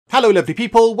Hello lovely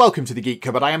people, welcome to the Geek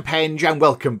Cupboard. I am Penge and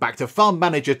welcome back to Farm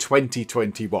Manager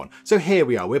 2021. So here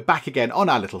we are, we're back again on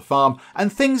our little farm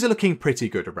and things are looking pretty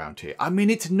good around here. I mean,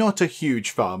 it's not a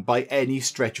huge farm by any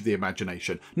stretch of the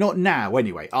imagination. Not now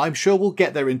anyway, I'm sure we'll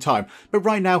get there in time. But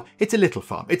right now, it's a little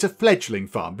farm. It's a fledgling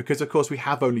farm because of course we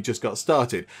have only just got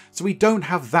started. So we don't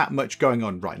have that much going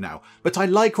on right now. But I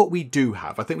like what we do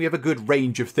have. I think we have a good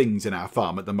range of things in our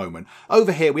farm at the moment.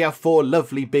 Over here we have 4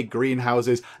 lovely big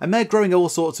greenhouses and they're growing all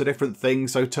sorts of different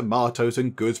things, so tomatoes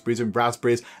and gooseberries and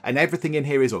raspberries, and everything in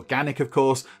here is organic of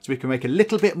course, so we can make a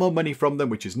little bit more money from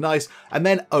them, which is nice. And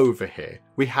then over here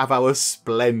we have our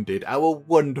splendid, our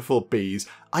wonderful bees.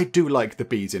 I do like the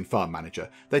bees in Farm Manager.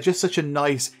 They're just such a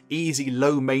nice, easy,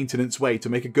 low maintenance way to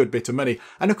make a good bit of money.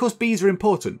 And of course bees are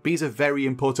important. Bees are very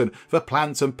important for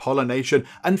plants and pollination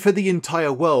and for the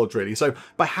entire world really. So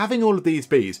by having all of these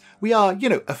bees, we are,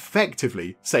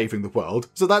 effectively saving the world.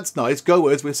 So that's nice. Go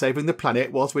us, we're saving the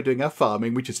planet whilst we're doing our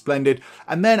farming, which is splendid.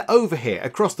 And then over here,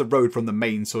 across the road from the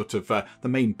main the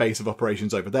main base of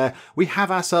operations over there, we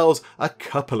have ourselves a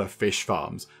couple of fish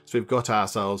farms. So we've got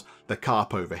ourselves the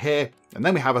carp over here, and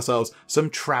then we have ourselves some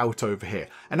trout over here.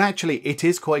 And actually it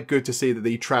is quite good to see that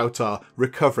the trout are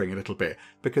recovering a little bit,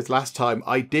 because last time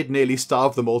I did nearly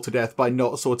starve them all to death by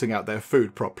not sorting out their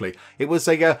food properly. It was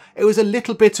a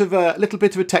little bit of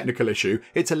a technical issue.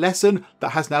 It's a lesson that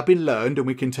has now been learned and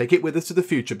we can take it with us to the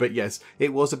future. But yes,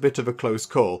 it was a bit of a close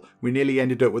call. We nearly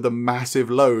ended up with a massive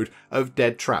load of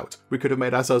dead trout. We could have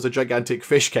made ourselves a gigantic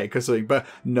fish cake or something, but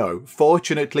no.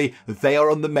 Fortunately, they are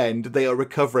on the mend. They are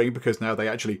recovering because now they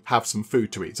actually have some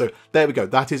food to eat. So there we go.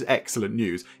 That is excellent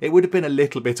news. It would have been a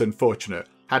little bit unfortunate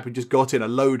had we just got in a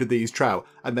load of these trout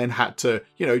and then had to,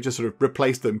 just sort of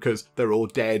replace them because they're all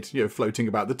dead, floating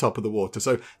about the top of the water.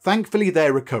 So thankfully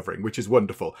they're recovering, which is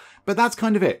wonderful. But that's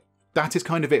kind of it. That is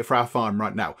kind of it for our farm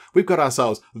right now. We've got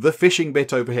ourselves the fishing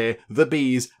bit over here, the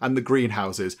bees and the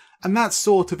greenhouses. And that's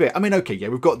sort of it. I mean, okay, yeah,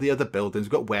 we've got the other buildings,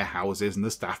 we've got warehouses and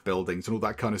the staff buildings and all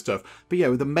that kind of stuff. But yeah,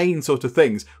 the main sort of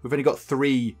things, we've only got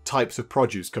 3 types of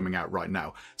produce coming out right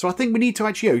now. So I think we need to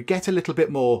actually get a little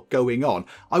bit more going on.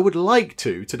 I would like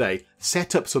to, today,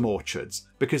 set up some orchards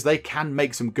because they can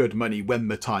make some good money when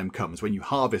the time comes. When you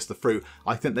harvest the fruit,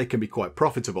 I think they can be quite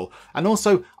profitable. And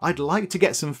also, I'd like to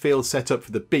get some fields set up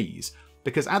for the bees.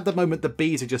 Because at the moment the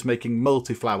bees are just making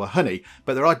multi-flower honey,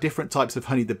 but there are different types of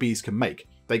honey the bees can make.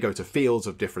 They go to fields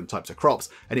of different types of crops,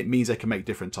 and it means they can make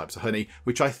different types of honey,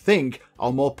 which I think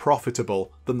are more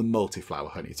profitable than the multi-flower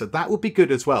honey. So that would be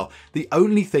good as well. The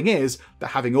only thing is that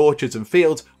having orchards and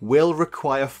fields will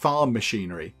require farm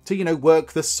machinery to,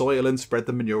 work the soil and spread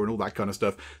the manure and all that kind of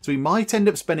stuff. So we might end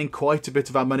up spending quite a bit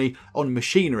of our money on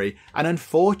machinery, and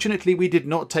unfortunately we did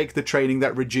not take the training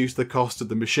that reduced the cost of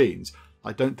the machines.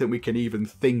 I don't think we can even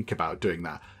think about doing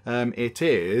that.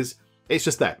 It's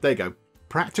just there. There you go.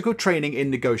 Practical training in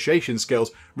negotiation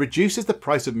skills reduces the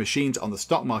price of machines on the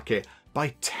stock market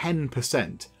by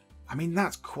 10%. I mean,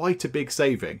 that's quite a big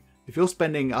saving. If you're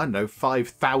spending, I don't know,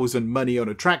 5,000 money on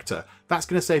a tractor, that's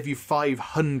going to save you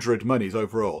 500 monies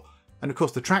overall. And of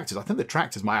course the tractors, I think the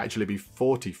tractors might actually be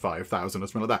 45,000 or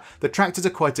something like that. The tractors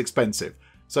are quite expensive.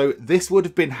 So this would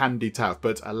have been handy to have,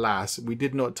 but alas, we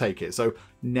did not take it. So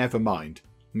never mind.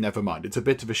 Never mind. It's a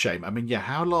bit of a shame. I mean, yeah,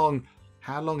 how long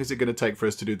is it going to take for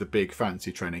us to do the big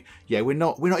fancy training? Yeah, we're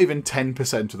not even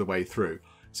 10% of the way through.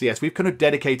 So yes, we've kind of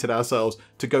dedicated ourselves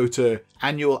to go to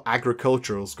annual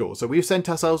agricultural school. So we've sent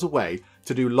ourselves away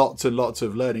to do lots and lots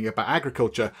of learning about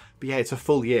agriculture. But yeah, it's a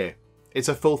full year. It's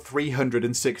a full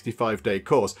 365-day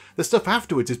course. The stuff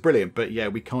afterwards is brilliant, but yeah,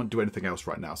 we can't do anything else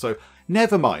right now. So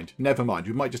never mind.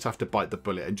 We might just have to bite the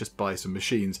bullet and just buy some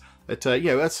machines at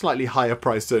a slightly higher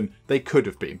price than they could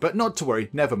have been. But not to worry,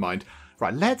 never mind.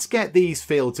 Right, let's get these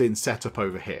fields in set up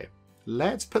over here.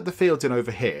 Let's put the fields in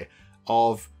over here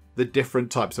of the different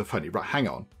types of honey. Right, hang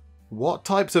on. What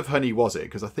types of honey was it?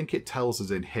 Because I think it tells us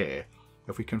in here.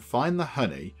 If we can find the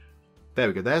honey. There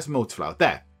we go. There's multiflower.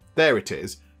 There it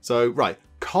is. So, right,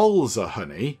 colza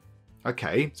honey.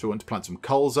 Okay, so we want to plant some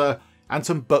colza and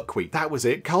some buckwheat. That was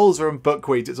it. Colza and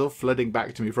buckwheat. It's all flooding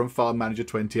back to me from Farm Manager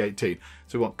 2018.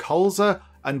 So we want colza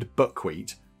and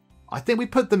buckwheat. I think we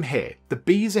put them here. The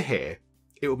bees are here.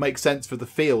 It would make sense for the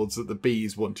fields that the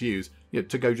bees want to use,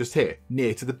 to go just here,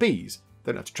 near to the bees.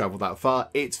 They don't have to travel that far.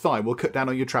 It's fine. We'll cut down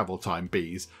on your travel time,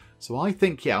 bees. So I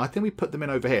think we put them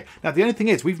in over here. Now, the only thing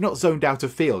is we've not zoned out a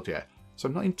field yet. So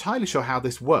I'm not entirely sure how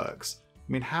this works.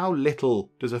 I mean, how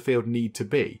little does a field need to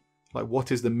be? Like,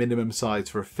 what is the minimum size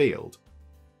for a field?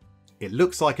 It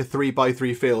looks like a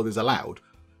 3x3 field is allowed.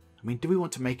 I mean, do we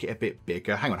want to make it a bit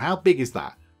bigger? Hang on, how big is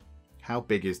that? How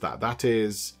big is that?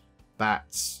 That's,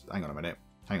 hang on a minute.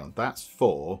 hang on, that's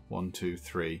 4. 1, 2,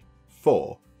 3,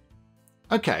 4.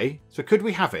 Okay, so could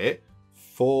we have it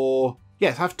for...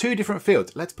 Yes, have 2 different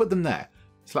fields. Let's put them there.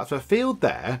 So let's have a field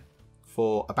there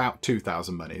for about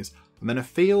 2,000 monies. And then a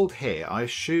field here. I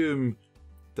assume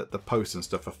that the posts and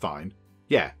stuff are fine.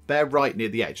 Yeah, they're right near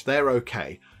the edge. They're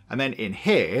okay. And then in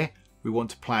here, we want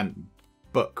to plant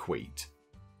buckwheat.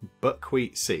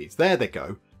 Buckwheat seeds. There they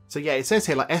go. So yeah, it says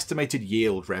here like estimated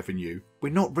yield revenue.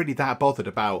 We're not really that bothered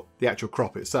about the actual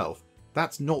crop itself.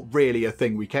 That's not really a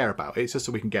thing we care about. It's just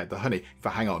so we can get the honey.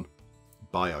 But hang on.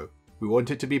 Bio. We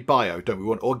want it to be bio, don't we? We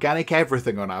want organic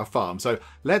everything on our farm. So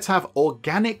let's have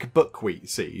organic buckwheat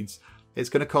seeds. It's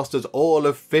going to cost us all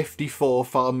of 54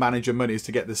 farm manager monies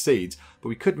to get the seeds. But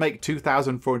we could make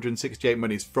 2,468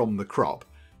 monies from the crop.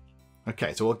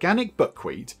 Okay, so organic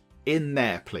buckwheat in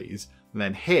there, please. And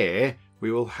then here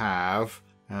we will have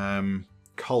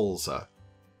colza.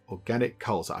 Organic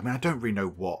colza. I mean, I don't really know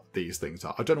what these things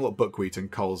are. I don't know what buckwheat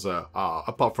and colza are,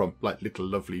 apart from like little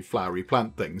lovely flowery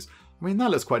plant things. I mean,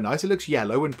 that looks quite nice. It looks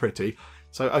yellow and pretty.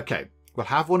 So, okay, we'll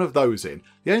have one of those in.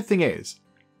 The only thing is,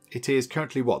 it is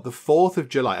currently what? The 4th of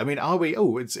July. I mean, are we...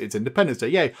 Oh, it's Independence Day.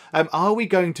 Yay. Are we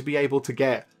going to be able to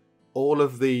get all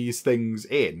of these things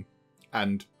in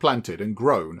and planted and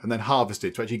grown and then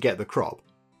harvested to actually get the crop?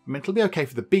 I mean, it'll be okay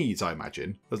for the bees, I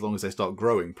imagine, as long as they start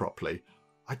growing properly.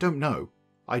 I don't know.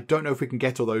 I don't know if we can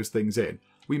get all those things in.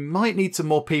 We might need some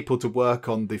more people to work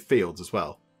on the fields as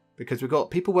well. Because we've got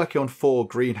people working on 4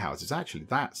 greenhouses. Actually,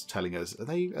 that's telling us, are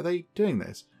they doing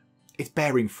this? It's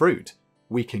bearing fruit.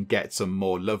 We can get some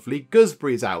more lovely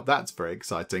gooseberries out. That's very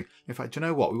exciting. In fact, do you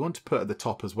know what? We want to put at the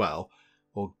top as well.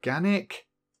 Organic,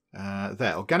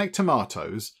 organic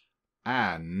tomatoes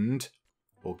and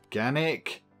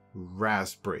organic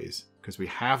raspberries. Because we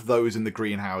have those in the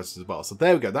greenhouses as well. So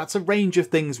there we go. That's a range of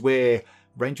things we're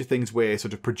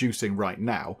sort of producing right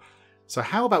now. So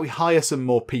how about we hire some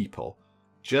more people?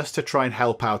 Just to try and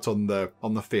help out on the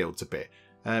fields a bit.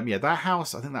 Yeah, that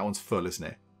house, I think that one's full, isn't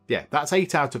it? Yeah, that's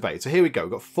 8 out of 8. So here we go.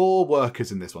 We've got 4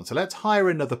 workers in this one. So let's hire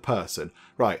another person.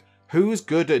 Right, who's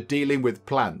good at dealing with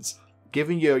plants?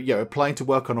 Given you're applying to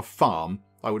work on a farm,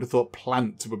 I would have thought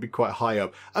plants would be quite high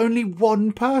up. Only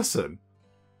 1 person?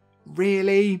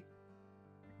 Really?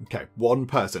 Okay, 1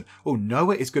 person. Oh,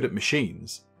 Noah is good at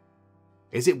machines.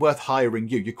 Is it worth hiring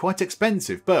you? You're quite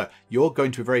expensive, but you're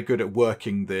going to be very good at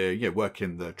working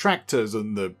the tractors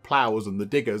and the ploughs and the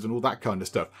diggers and all that kind of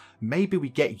stuff. Maybe we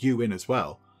get you in as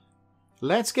well.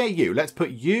 Let's get you. Let's put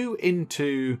you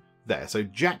into there. So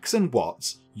Jackson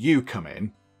Watts, you come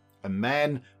in. And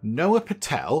then Noah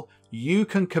Patel, you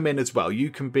can come in as well. You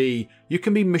can be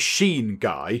machine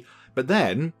guy. But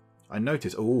then I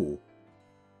notice,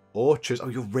 orchards. Oh,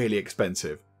 you're really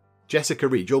expensive. Jessica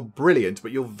Reed, you're brilliant,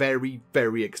 but you're very,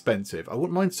 very expensive. I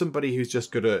wouldn't mind somebody who's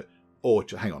just good at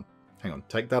orchard. Hang on,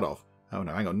 take that off. Oh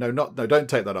no, hang on, no, don't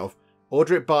take that off.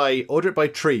 Order it by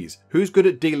trees. Who's good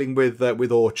at dealing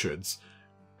with orchards?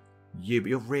 You, but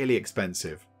you're really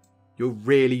expensive. You're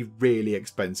really, really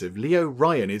expensive. Leo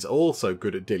Ryan is also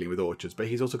good at dealing with orchards, but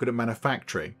he's also good at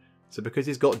manufacturing. So because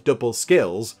he's got double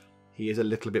skills, he is a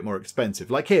little bit more expensive.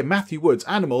 Like here, Matthew Woods,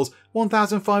 animals,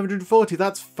 1,540.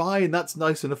 That's fine. That's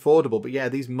nice and affordable. But yeah,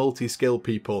 these multi-skilled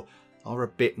people are a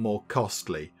bit more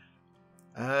costly.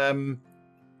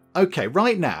 Okay,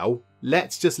 right now,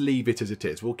 let's just leave it as it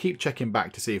is. We'll keep checking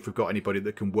back to see if we've got anybody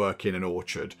that can work in an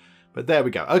orchard. But there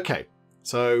we go. Okay,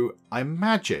 so I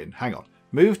imagine, hang on,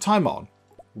 move time on.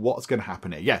 What's going to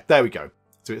happen here? Yeah, there we go.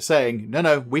 So it's saying,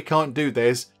 no, we can't do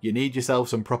this. You need yourself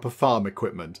some proper farm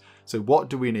equipment. So what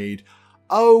do we need?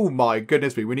 Oh my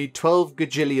goodness me, we need 12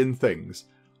 gajillion things.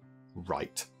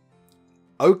 Right.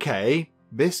 Okay,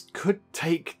 this could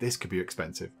be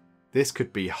expensive. This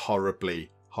could be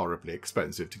horribly, horribly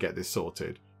expensive to get this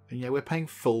sorted. And yeah, we're paying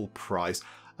full price.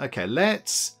 Okay,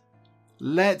 let's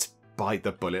bite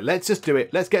the bullet. Let's just do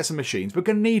it. Let's get some machines. We're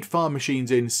going to need farm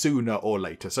machines in sooner or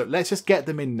later. So let's just get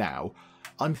them in now.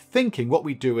 I'm thinking what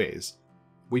we do is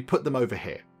we put them over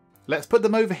here. Let's put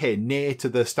them over here near to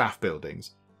the staff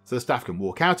buildings. So the staff can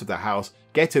walk out of their house,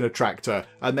 get in a tractor,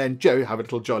 and then have a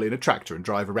little jolly in a tractor and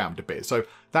drive around a bit. So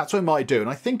that's what I might do. And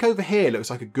I think over here looks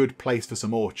like a good place for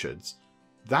some orchards.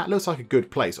 That looks like a good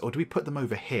place. Or do we put them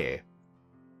over here?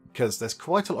 Because there's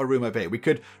quite a lot of room over here. We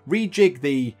could rejig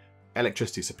the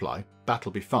electricity supply.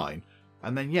 That'll be fine.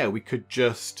 And then, yeah, we could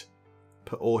just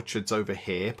put orchards over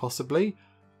here, possibly.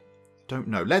 Don't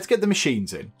know. Let's get the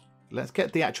machines in. Let's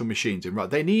get the actual machines in. Right,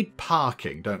 they need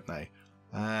parking, don't they?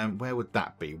 Where would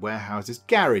that be? Warehouses,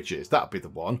 garages. That'll be the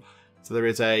one. So there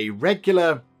is a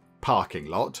regular parking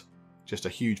lot. Just a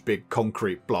huge big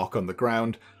concrete block on the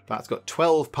ground. That's got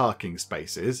 12 parking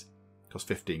spaces. costs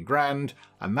 15 grand.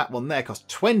 And that one there costs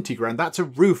 20 grand. That's a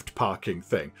roofed parking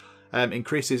thing.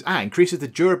 Increases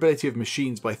the durability of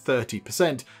machines by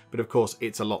 30%, but of course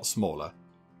it's a lot smaller.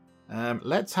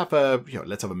 Let's have a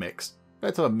mix.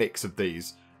 Let's have a mix of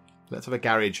these. Let's have a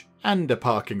garage and a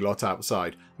parking lot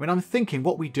outside. I mean, I'm thinking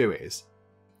what we do is,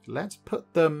 let's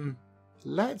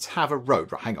have a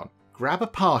road. Right, hang on. Grab a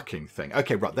parking thing.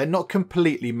 Okay, right, they're not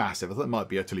completely massive. I thought they might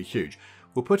be utterly huge.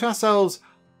 We'll put ourselves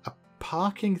a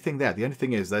parking thing there. The only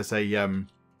thing is there's a an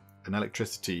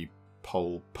electricity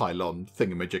pole pylon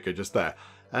thingamajigger just there.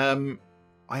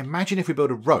 I imagine if we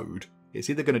build a road, it's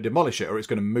either going to demolish it or it's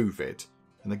going to move it.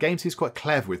 And the game seems quite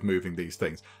clever with moving these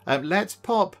things. Let's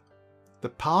pop the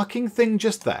parking thing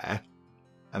just there.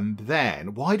 And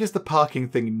then, why does the parking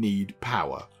thing need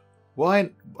power? Why?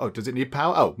 Oh, does it need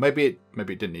power? Oh, maybe it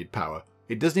didn't need power.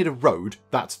 It does need a road.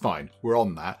 That's fine. We're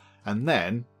on that. And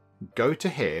then go to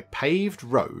here, paved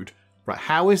road. Right,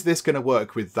 how is this going to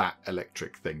work with that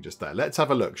electric thing just there? Let's have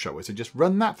a look, shall we? So just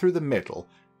run that through the middle.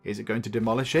 Is it going to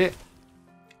demolish it?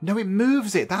 No, it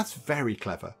moves it. That's very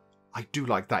clever. I do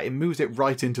like that. It moves it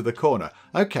right into the corner.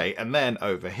 Okay, and then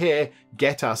over here,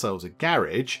 get ourselves a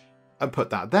garage and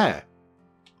put that there.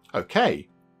 Okay.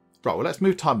 Right, well, let's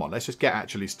move time on. Let's just get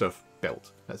actually stuff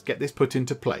built. Let's get this put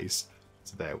into place.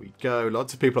 So there we go.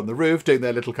 Lots of people on the roof doing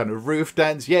their little kind of roof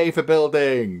dance. Yay for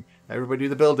building. Everybody do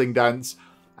the building dance.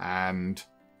 And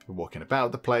we're walking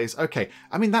about the place. Okay,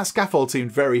 I mean, that scaffold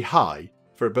seemed very high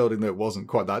for a building that wasn't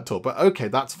quite that tall. But okay,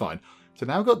 that's fine. So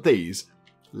now we've got these.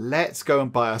 Let's go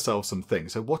and buy ourselves some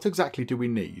things. So what exactly do we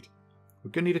need?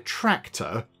 We're going to need a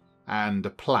tractor and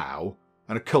a plough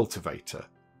and a cultivator.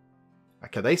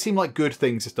 Okay, they seem like good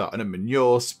things to start. And a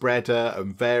manure spreader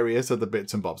and various other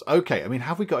bits and bobs. Okay, I mean,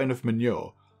 have we got enough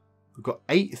manure? We've got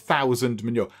 8,000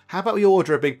 manure. How about we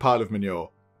order a big pile of manure?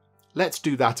 Let's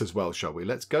do that as well, shall we?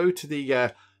 Let's go to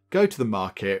the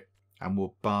market and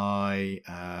we'll buy.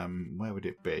 Where would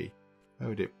it be? Where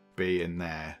would it be in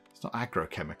there? It's not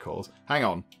agrochemicals. Hang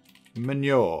on,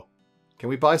 manure. Can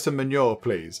we buy some manure,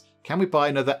 please? Can we buy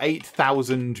another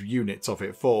 8,000 units of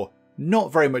it for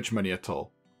not very much money at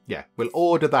all? Yeah, we'll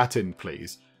order that in,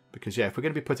 please. Because, yeah, if we're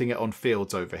going to be putting it on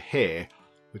fields over here,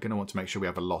 we're going to want to make sure we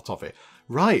have a lot of it.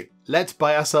 Right, let's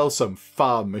buy ourselves some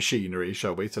farm machinery,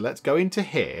 shall we? So let's go into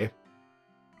here.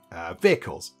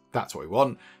 Vehicles. That's what we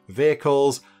want.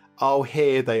 Vehicles. Oh,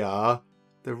 here they are.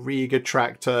 The Riga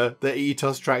tractor, the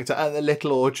Etos tractor, and the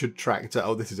Little Orchard tractor.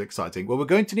 Oh, this is exciting. Well, we're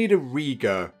going to need a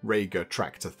Riga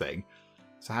tractor thing.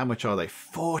 So how much are they?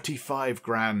 45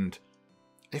 grand.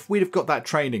 If we'd have got that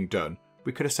training done,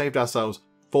 we could have saved ourselves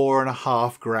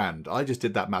 4.5 grand. I just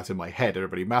did that math in my head,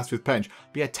 everybody. Maths with Penge.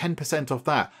 But yeah, 10% off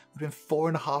that would have been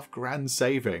 4.5 grand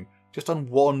saving just on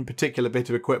one particular bit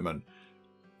of equipment.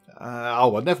 Oh,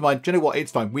 well, never mind. Do you know what?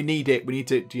 It's fine. We need it. We need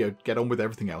to get on with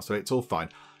everything else. So it's all fine.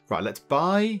 Right, let's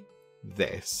buy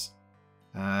this.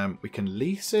 We can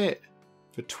lease it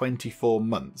for 24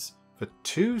 months for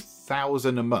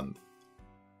 2,000 a month.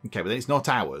 Okay, but then it's not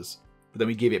ours. But then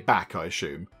we give it back, I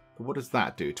assume. But what does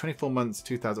that do? 24 months,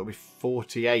 2,000, will be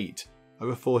 48.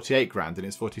 Over 48 grand, and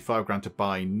it's 45 grand to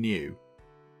buy new.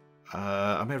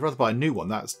 I mean, I'd rather buy a new one.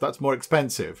 That's more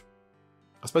expensive.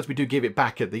 I suppose we do give it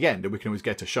back at the end, and we can always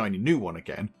get a shiny new one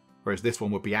again. Whereas this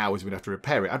one would be ours, we'd have to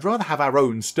repair it. I'd rather have our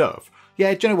own stuff.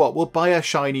 Yeah, do you know what? We'll buy a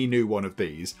shiny new one of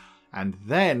these. And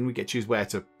then we get to choose where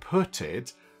to put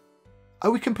it.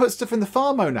 Oh, we can put stuff in the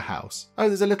farm owner house. Oh,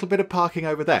 there's a little bit of parking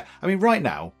over there. I mean, right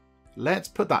now, let's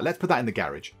put that in the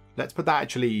garage. Let's put that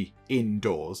actually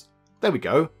indoors. There we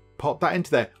go. Pop that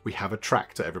into there. We have a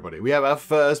tractor, everybody. We have our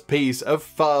first piece of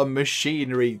farm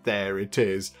machinery. There it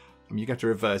is. I mean, you have to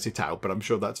reverse it out, but I'm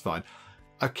sure that's fine.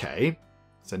 Okay.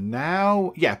 So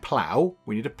now, yeah, plough.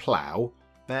 We need a plough.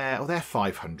 There, oh, they're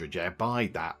 500, yeah. Buy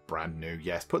that brand new,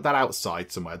 yes. Put that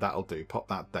outside somewhere. That'll do. Pop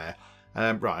that there.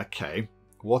 Right, okay.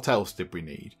 What else did we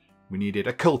need? We needed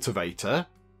a cultivator.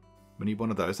 We need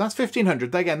one of those. That's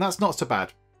 1,500. Again, that's not so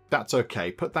bad. That's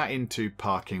okay. Put that into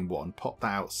parking 1. Pop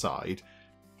that outside.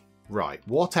 Right,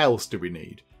 what else do we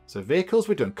need? So vehicles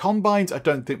we're done. Combines I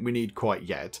don't think we need quite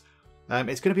yet.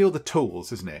 It's going to be all the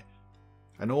tools, isn't it?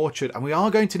 An orchard. And we are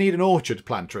going to need an orchard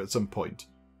planter at some point.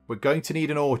 We're going to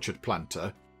need an orchard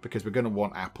planter because we're going to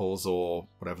want apples or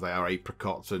whatever they are,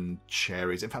 apricots and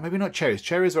cherries. In fact, maybe not cherries.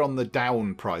 Cherries are on the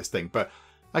down price thing. But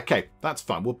okay, that's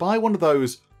fine. We'll buy one of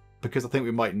those because I think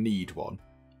we might need one.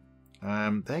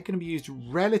 They're going to be used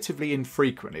relatively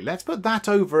infrequently. Let's put that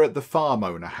over at the farm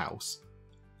owner house.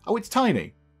 Oh, it's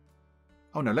tiny.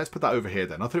 Oh no, let's put that over here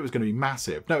then. I thought it was going to be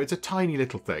massive. No, it's a tiny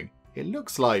little thing. It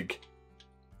looks like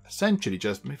essentially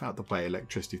just, move out the way,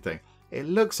 electricity thing. It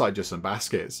looks like just some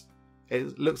baskets.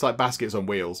 It looks like baskets on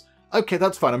wheels. Okay,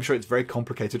 that's fine. I'm sure it's very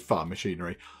complicated farm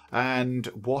machinery. And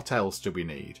what else do we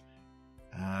need?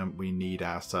 We need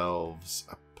ourselves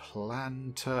a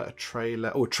planter, a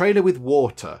trailer. Oh, a trailer with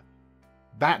water.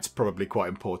 That's probably quite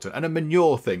important. And a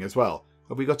manure thing as well.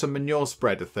 Have we got a manure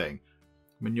spreader thing?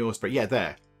 Manure spreader. Yeah,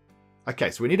 there.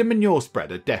 Okay, so we need a manure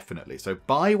spreader, definitely. So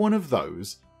buy one of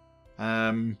those.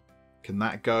 Can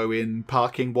that go in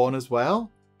parking 1 as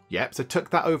well? Yep, so tuck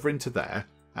that over into there.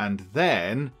 And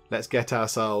then let's get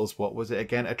ourselves, what was it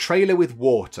again? A trailer with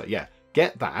water. Yeah,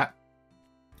 get that.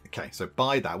 Okay, so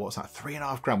buy that. What's that?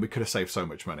 3.5 grand. We could have saved so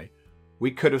much money.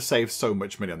 We could have saved so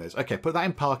much money on this. Okay, put that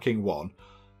in parking 1.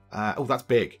 Oh, that's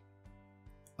big.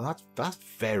 Oh, that's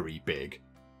very big.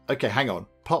 Okay, hang on.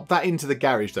 Pop that into the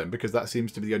garage then, because that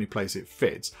seems to be the only place it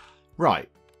fits. Right.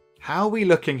 How are we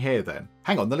looking here then?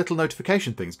 Hang on, the little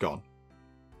notification thing's gone.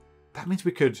 That means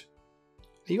we could...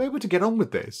 Are you able to get on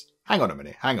with this? Hang on a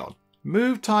minute, hang on.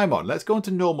 Move time on. Let's go on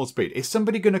to normal speed. Is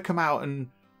somebody going to come out and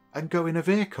go in a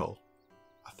vehicle?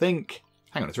 I think...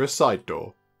 Hang on, is there a side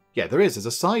door? Yeah, there is. There's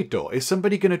a side door. Is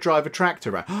somebody going to drive a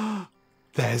tractor around?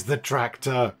 There's the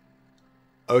tractor.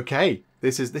 Okay,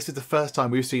 this is the first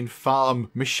time we've seen farm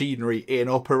machinery in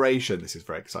operation. This is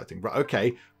very exciting. Right,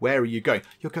 okay, where are you going?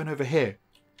 You're going over here.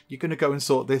 You're going to go and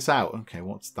sort this out. Okay,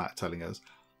 what's that telling us?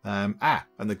 And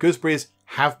the gooseberries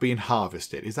have been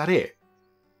harvested. Is that it?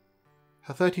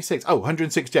 36. Oh,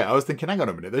 168. I was thinking, hang on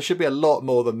a minute. There should be a lot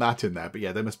more than that in there. But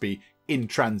yeah, they must be in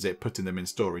transit, putting them in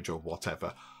storage or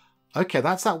whatever. Okay,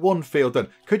 that's that one field done.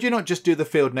 Could you not just do the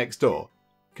field next door?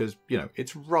 Because, you know,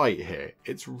 it's right here.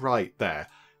 It's right there.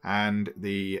 And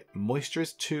the moisture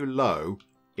is too low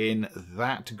in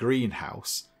that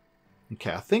greenhouse.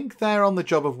 Okay, I think they're on the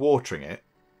job of watering it.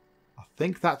 I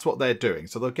think that's what they're doing.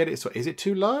 So they'll get it. So is it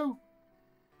too low?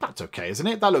 That's okay, isn't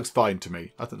it? That looks fine to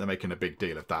me. I think they're making a big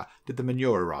deal of that. Did the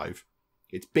manure arrive?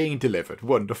 It's being delivered.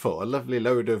 Wonderful. A lovely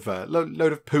load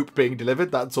of poop being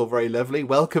delivered. That's all very lovely.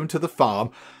 Welcome to the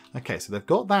farm. Okay, so they've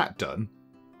got that done.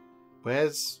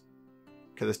 Where's...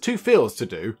 Okay, there's 2 fields to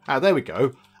do. Ah, there we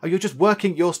go. Oh,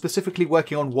 you're specifically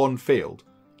working on one field.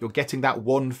 You're getting that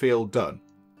one field done.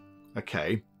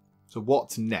 Okay, so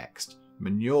what's next?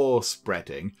 Manure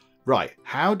spreading. Right,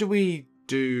 how do we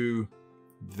do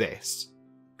this?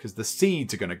 Because the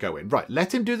seeds are going to go in. Right,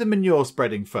 let him do the manure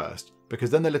spreading first. Because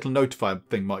then the little notify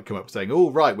thing might come up saying, oh,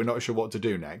 right, we're not sure what to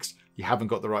do next. You haven't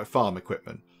got the right farm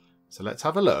equipment. So let's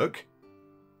have a look.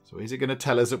 So is it going to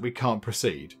tell us that we can't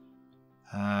proceed?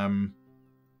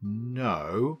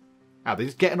 No. Ah, they're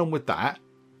just getting on with that.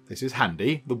 This is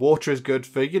handy. The water is good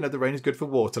for, the rain is good for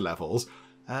water levels.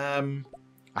 Hang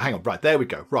on, right, there we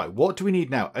go. Right, what do we need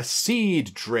now? A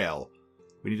seed drill.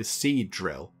 We need a seed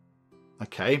drill.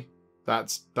 Okay,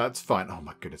 that's fine. Oh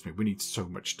my goodness me, we need so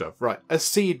much stuff. Right, a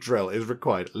seed drill is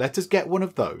required. Let us get one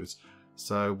of those.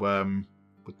 So,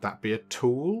 would that be a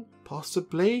tool,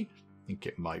 possibly? I think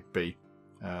it might be.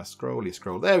 Scrolly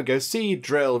scroll. There we go, seed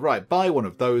drill. Right, buy one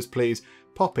of those, please.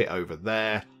 Pop it over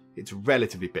there. It's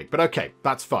relatively big, but okay,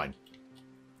 that's fine.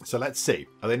 So let's see.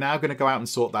 Are they now going to go out and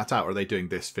sort that out, or are they doing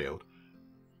this field?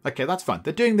 Okay, that's fine.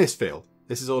 They're doing this field.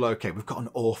 This is all okay. We've got an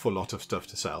awful lot of stuff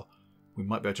to sell. We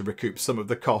might be able to recoup some of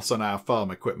the costs on our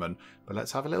farm equipment, but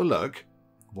let's have a little look.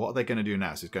 What are they going to do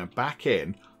now? So it's going back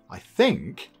in. I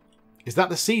think... Is that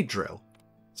the seed drill?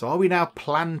 So are we now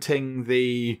planting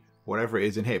the... whatever it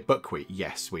is in here? Buckwheat?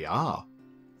 Yes, we are.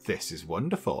 This is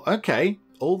wonderful. Okay,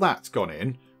 all that's gone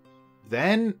in.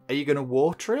 Then, are you going to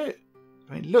water it?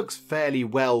 I mean, it looks fairly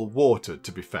well watered,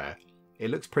 to be fair. It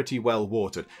looks pretty well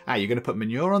watered. Ah, you're going to put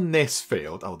manure on this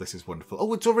field. Oh, this is wonderful.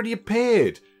 Oh, it's already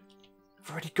appeared.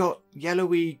 I've already got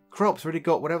yellowy crops. Already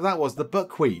got whatever that was, the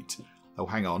buckwheat. Oh,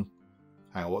 hang on.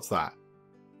 Hang on, what's that?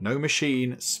 No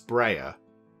machine sprayer.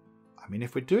 I mean,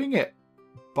 if we're doing it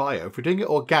bio, if we're doing it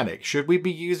organic, should we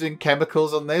be using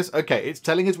chemicals on this? Okay, it's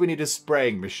telling us we need a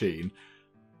spraying machine.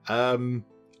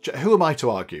 Who am I to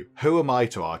argue? Who am I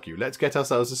to argue? Let's get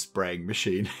ourselves a spraying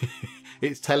machine.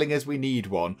 It's telling us we need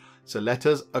one. So let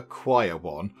us acquire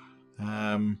one.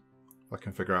 If I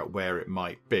can figure out where it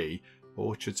might be.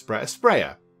 Orchard sprayer.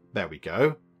 Sprayer. There we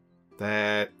go.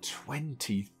 They're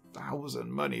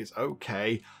 20,000 monies.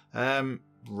 Okay.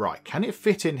 Right. Can it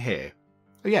fit in here?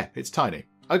 Oh, yeah. It's tiny.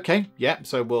 Okay. Yeah.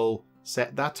 So we'll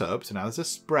set that up. So now there's a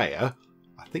sprayer.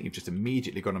 I think you've just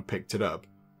immediately gone and picked it up.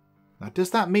 Now,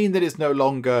 does that mean that it's no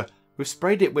longer... We've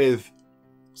sprayed it with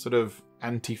sort of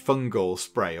antifungal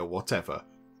spray or whatever.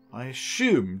 I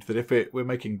assumed that if we're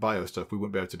making bio stuff, we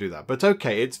wouldn't be able to do that. But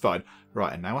okay, it's fine.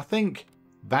 Right, and now I think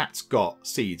that's got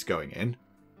seeds going in.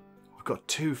 We've got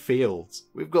 2 fields.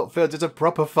 We've got fields. It's a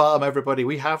proper farm, everybody.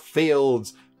 We have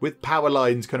fields with power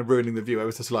lines kind of ruining the view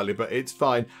ever so slightly, but it's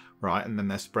fine. Right, and then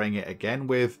they're spraying it again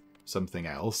with something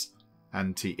else.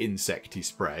 Anti-insecty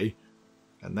spray.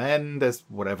 And then there's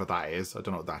whatever that is. I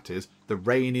don't know what that is. The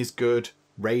rain is good.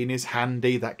 Rain is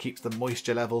handy. That keeps the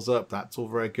moisture levels up. That's all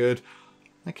very good.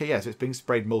 Okay, yes, it's being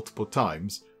sprayed multiple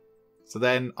times. So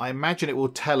then I imagine it will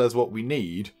tell us what we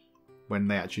need when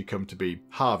they actually come to be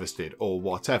harvested or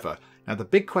whatever. Now the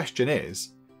big question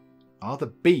is, are the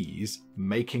bees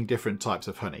making different types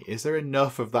of honey? Is there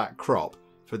enough of that crop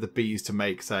for the bees to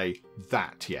make, say,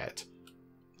 that yet?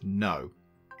 No,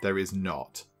 there is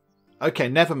not. Okay,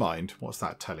 never mind. What's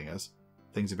that telling us?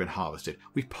 Things have been harvested.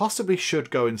 We possibly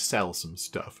should go and sell some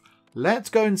stuff. Let's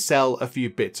go and sell a few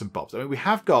bits and bobs. I mean, we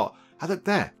have got... Oh, look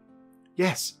there.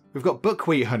 Yes, we've got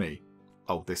buckwheat honey.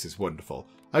 Oh, this is wonderful.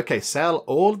 Okay, sell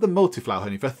all of the multi-flower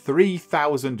honey for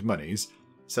 3,000 monies.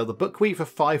 Sell the buckwheat for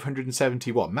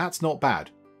 571. That's not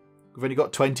bad. We've only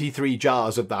got 23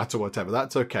 jars of that or whatever.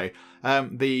 That's okay.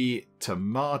 The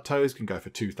tomatoes can go for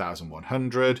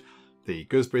 2,100. The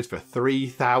gooseberries for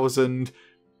 3,000.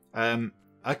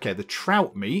 Okay, the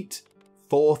trout meat,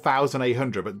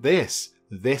 4,800. But this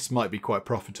might be quite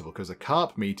profitable because the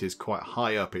carp meat is quite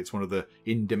high up. It's one of the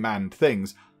in-demand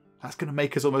things. That's going to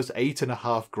make us almost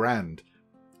 8.5 grand.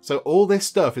 So all this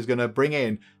stuff is going to bring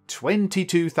in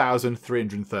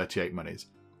 22,338 monies.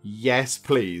 Yes,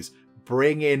 please.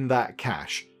 Bring in that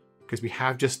cash. Because we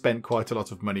have just spent quite a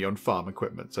lot of money on farm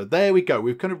equipment. So there we go.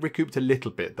 We've kind of recouped a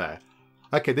little bit there.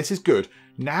 Okay, this is good.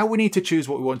 Now we need to choose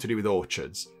what we want to do with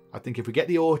orchards. I think if we get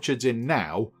the orchards in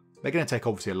now, they're going to take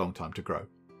obviously a long time to grow.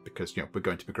 Because, you know, we're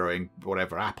going to be growing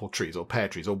whatever, apple trees or pear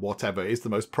trees or whatever is the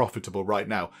most profitable right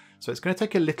now. So it's going to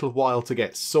take a little while to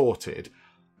get sorted.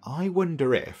 I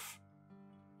wonder if...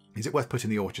 Is it worth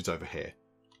putting the orchards over here?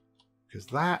 Because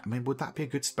that, I mean, would that be a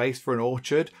good space for an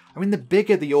orchard? I mean, the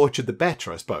bigger the orchard, the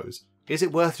better, I suppose. Is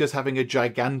it worth just having a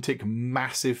gigantic,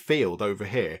 massive field over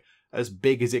here? As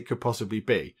big as it could possibly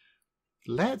be.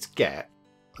 Let's get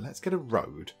a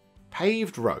road.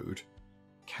 Paved road.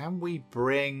 Can we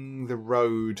bring the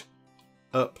road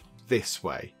up this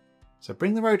way? So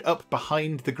bring the road up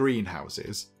behind the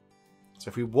greenhouses. So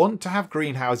if we want to have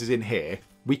greenhouses in here,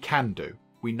 we can do.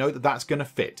 We know that that's going to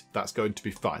fit. That's going to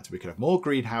be fine. So we can have more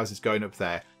greenhouses going up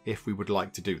there if we would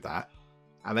like to do that.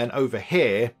 And then over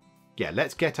here, yeah,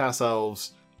 let's get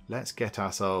ourselves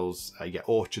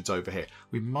orchards over here.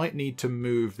 We might need to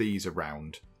move these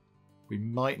around. We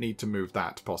might need to move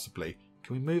that possibly.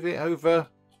 Can we move it over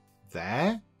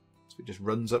there? So it just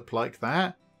runs up like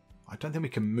that. I don't think we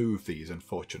can move these,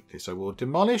 unfortunately. So we'll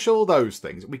demolish all those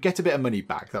things. We get a bit of money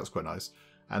back. That's quite nice.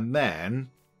 And then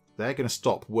they're going to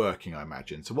stop working, I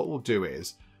imagine. So what we'll do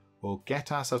is we'll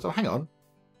get ourselves... Oh, hang on.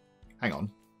 Hang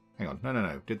on. Hang on. No, no,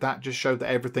 no. Did that just show that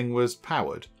everything was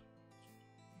powered?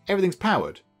 Everything's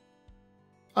powered.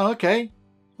 Oh, okay.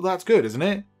 Well, that's good, isn't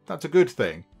it? That's a good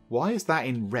thing. Why is that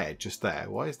in red just there?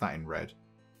 Why is that in red?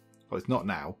 Well, it's not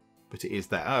now, but it is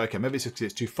there. Oh, okay. Maybe it's because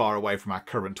it's too far away from our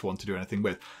current one to do anything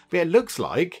with. But it looks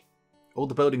like all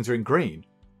the buildings are in green.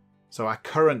 So our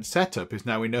current setup is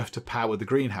now enough to power the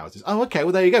greenhouses. Oh, okay.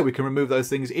 Well, there you go. We can remove those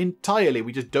things entirely.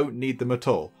 We just don't need them at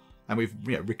all. And we've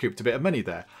recouped a bit of money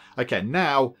there. Okay,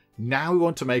 now we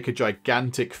want to make a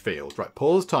gigantic field. Right,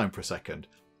 pause time for a second.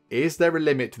 Is there a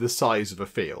limit to the size of a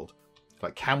field?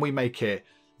 Like, can we make it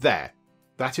there?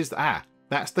 That's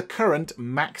the current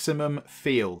maximum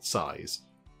field size.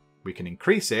 We can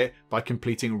increase it by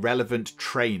completing relevant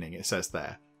training, it says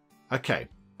there. Okay,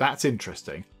 that's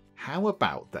interesting. How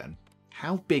about then?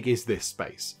 How big is this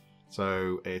space?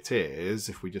 So it is,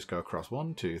 if we just go across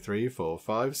 1, 2, 3, 4,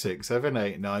 5, 6, 7,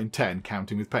 8, 9, 10,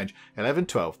 counting with page, 11,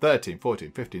 12, 13,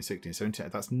 14, 15, 16, 17,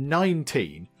 that's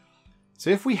 19.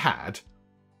 So if we had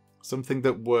something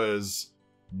that was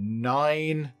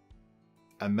 9,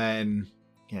 and then,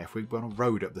 yeah, if we want a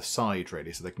road up the side,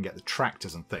 really, so they can get the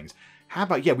tractors and things. How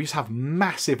about, yeah, we just have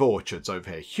massive orchards over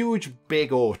here. Huge,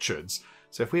 big orchards.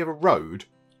 So if we have a road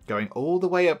going all the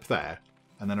way up there,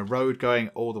 and then a road going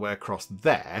all the way across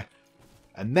there,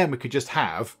 and then we could just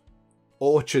have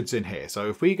orchards in here. So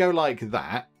if we go like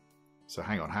that, so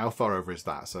hang on, how far over is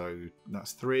that? So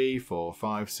that's 3, 4,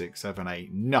 5, 6, 7,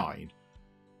 8, 9.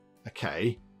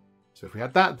 Okay. So if we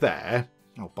had that there...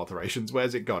 Oh, botherations.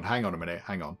 Where's it gone? Hang on a minute.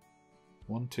 Hang on.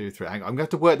 1, 2, 3. Hang on. I'm going to have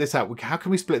to work this out. How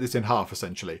can we split this in half,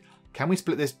 essentially? Can we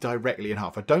split this directly in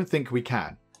half? I don't think we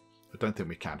can. I don't think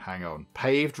we can. Hang on.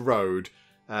 Paved road.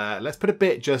 Let's put a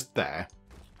bit just there.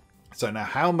 So now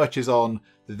how much is on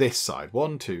this side?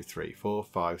 1, 2, 3, 4,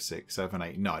 5, 6, 7,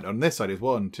 8, 9. On this side is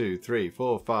 1, 2, 3,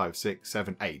 4, 5, 6,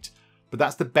 7, 8. But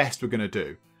that's the best we're going to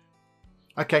do.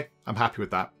 Okay, I'm happy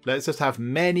with that. Let's just have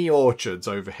many orchards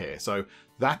over here. So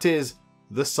that is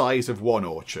the size of one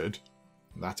orchard.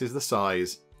 That is the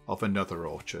size of another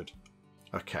orchard.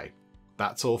 Okay,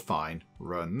 that's all fine.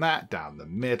 Run that down the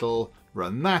middle.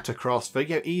 Run that across for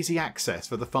easy access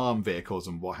for the farm vehicles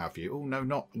and what have you. Oh, no,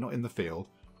 not in the field.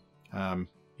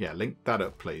 Yeah, link that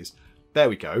up, please. There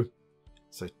we go.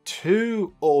 So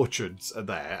 2 orchards are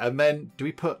there. And then do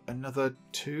we put another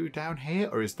 2 down here?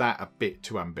 Or is that a bit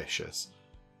too ambitious?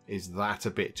 Is that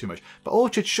a bit too much? But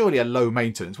orchards surely are low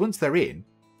maintenance. Once they're in,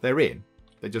 they're in.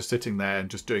 They're just sitting there and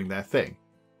just doing their thing.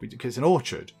 Because it's an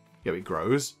orchard. It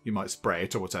grows. You might spray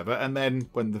it or whatever. And then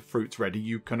when the fruit's ready,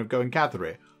 you kind of go and gather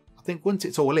it. I think once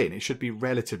it's all in, it should be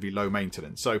relatively low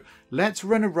maintenance. So let's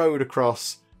run a road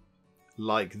across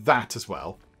like that as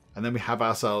well. And then we have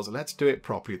ourselves, let's do it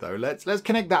properly though. Let's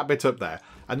connect that bit up there.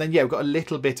 And then, yeah, we've got a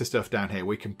little bit of stuff down here.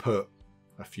 We can put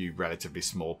a few relatively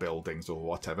small buildings or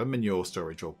whatever, manure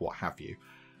storage or what have you.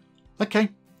 Okay,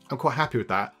 I'm quite happy with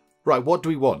that. Right, what do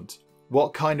we want?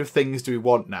 What kind of things do we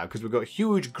want now? Because we've got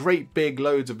huge, great big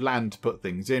loads of land to put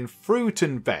things in. Fruit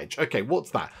and veg. Okay,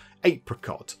 what's that?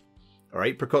 Apricot. Are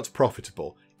apricots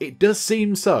profitable? It does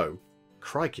seem so.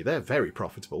 Crikey, they're very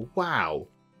profitable. Wow.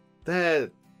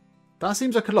 That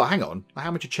seems like a lot. Hang on. How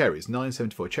much are cherries?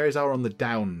 9.74. Cherries are on the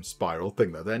down spiral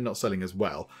thing, though. They're not selling as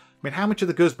well. I mean, how much are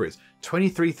the gooseberries?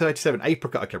 23.37.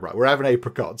 Apricot. Okay, right. We're having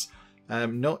apricots.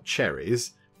 Not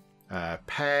cherries.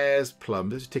 Pears,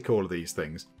 plums. Let's tick all of these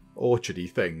things. Orchardy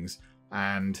things.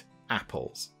 And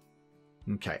apples.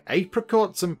 Okay.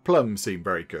 Apricots and plums seem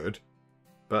very good.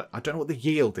 But I don't know what the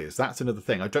yield is. That's another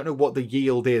thing. I don't know what the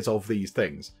yield is of these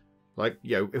things. Like,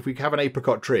 if we have an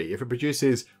apricot tree, if it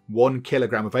produces 1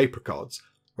 kilogram of apricots,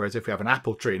 whereas if we have an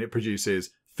apple tree and it produces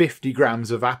 50 grams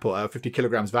of apple, 50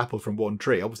 kilograms of apple from one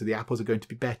tree, obviously the apples are going to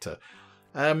be better.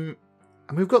 And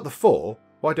we've got the 4.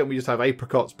 Why don't we just have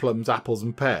apricots, plums, apples,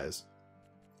 and pears?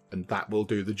 And that will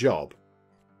do the job.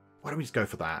 Why don't we just go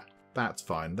for that? That's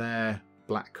fine. There.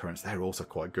 Blackcurrants, they're also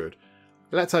quite good.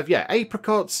 Let's have,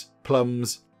 apricots,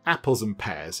 plums, apples, and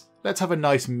pears. Let's have a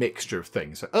nice mixture of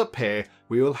things. So up here,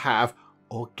 we will have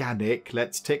organic.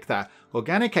 Let's tick that.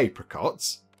 Organic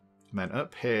apricots. And then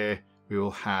up here, we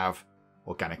will have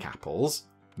organic apples.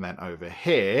 And then over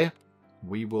here,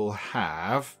 we will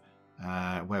have...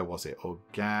 where was it?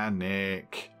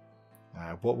 Organic...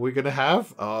 what were we going to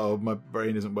have? Oh, my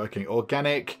brain isn't working.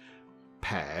 Organic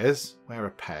pears. Where are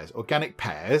pears? Organic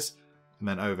pears. And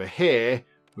then over here,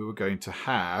 we were going to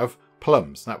have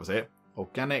plums. That was it.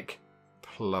 Organic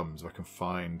plums. If I can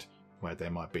find where they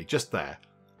might be. Just there. I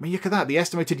mean, look at that. The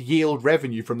estimated yield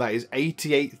revenue from that is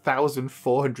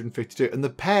 88,452. And the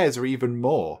pears are even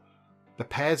more. The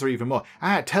pears are even more.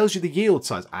 It tells you the yield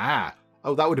size.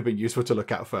 Oh, that would have been useful to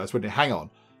look at first, wouldn't it? Hang on.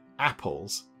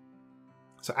 Apples.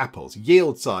 So apples.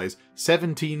 Yield size,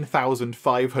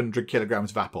 17,500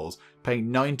 kilograms of apples,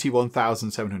 paying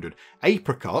 91,700.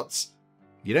 Apricots.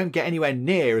 You don't get anywhere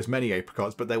near as many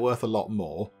apricots, but they're worth a lot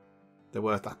more.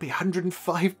 That'd be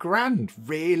 105 grand.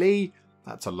 Really?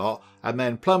 That's a lot. And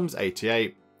then plums,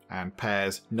 88, and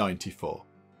pears, 94.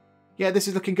 Yeah, this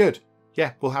is looking good.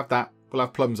 Yeah, we'll have that. We'll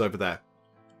have plums over there.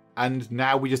 And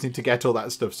now we just need to get all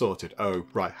that stuff sorted. Oh,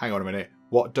 right. Hang on a minute.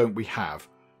 What don't we have?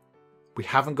 We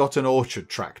haven't got an orchard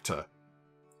tractor.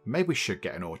 Maybe we should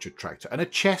get an orchard tractor. And a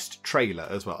chest trailer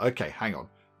as well. Okay, hang on.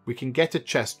 We can get a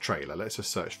chest trailer. Let's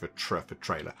just search for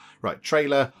trailer. Right,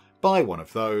 trailer. Buy one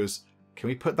of those. Can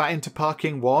we put that into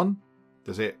parking 1?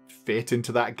 Does it fit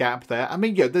into that gap there? I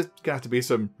mean, there's going to have to be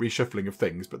some reshuffling of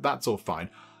things, but that's all fine.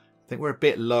 I think we're a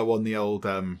bit low on the old,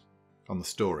 on the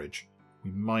storage.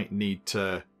 We might need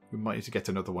to get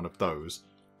another one of those,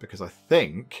 because I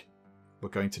think we're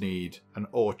going to need an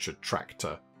orchard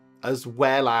tractor, as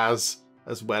well as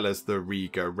the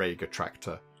Rega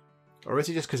tractor. Or is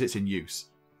it just because it's in use?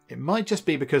 It might just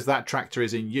be because that tractor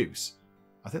is in use.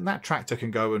 I think that tractor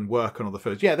can go and work on all the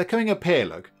fields. Yeah, they're coming up here,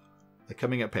 look. They're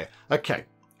coming up here. Okay,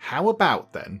 how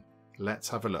about then, let's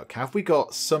have a look. Have we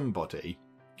got somebody?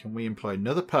 Can we employ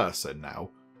another person now?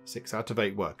 6 out of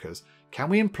 8 workers. Can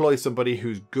we employ somebody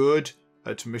who's good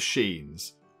at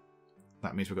machines?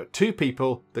 That means we've got 2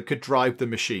 people that could drive the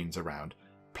machines around.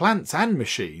 Plants and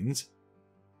machines?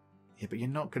 Yeah, but you're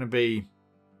not going to be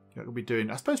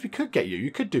doing... I suppose we could get you.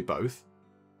 You could do both.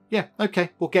 Yeah,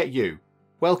 okay, we'll get you.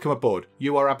 Welcome aboard.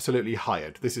 You are absolutely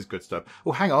hired. This is good stuff.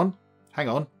 Oh, hang on. Hang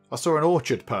on. I saw an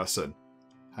orchard person.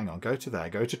 Hang on, go to there.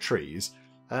 Go to trees.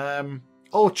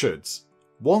 Orchards.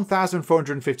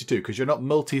 1,452 because you're not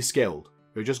multi-skilled.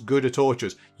 You're just good at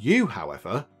orchards. You,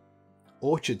 however,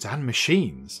 orchards and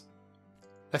machines.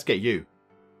 Let's get you.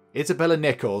 Isabella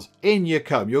Nichols, in you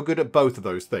come. You're good at both of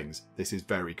those things. This is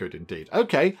very good indeed.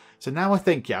 Okay, so now I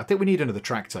think we need another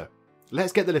tractor.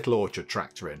 Let's get the little orchard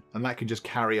tractor in, and that can just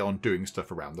carry on doing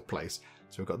stuff around the place.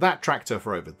 So we've got that tractor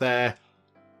for over there.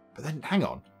 But then, hang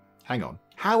on.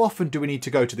 How often do we need to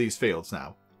go to these fields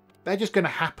now? They're just going to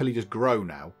happily just grow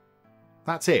now.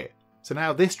 That's it. So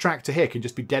now this tractor here can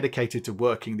just be dedicated to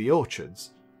working the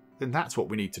orchards. Then that's what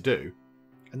we need to do.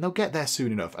 And they'll get there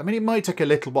soon enough. I mean, it might take a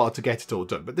little while to get it all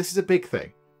done, but this is a big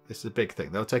thing.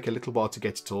 They'll take a little while to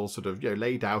get it all sort of,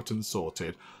 laid out and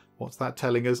sorted. What's that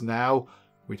telling us now?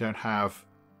 We don't have...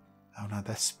 Oh no,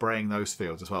 they're spraying those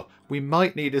fields as well. We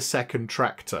might need a second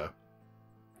tractor.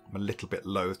 I'm a little bit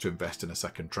loath to invest in a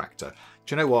second tractor.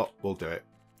 Do you know what? We'll do it.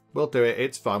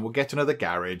 It's fine. We'll get another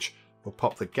garage. We'll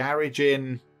pop the garage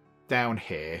in down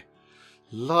here.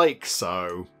 Like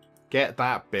so. Get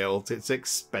that built. It's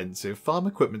expensive. Farm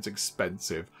equipment's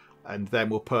expensive. And then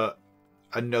we'll put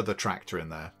another tractor in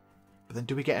there. But then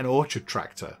do we get an orchard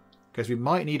tractor? Because we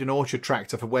might need an orchard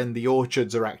tractor for when the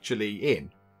orchards are actually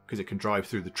in. Because it can drive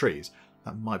through the trees.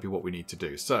 That might be what we need to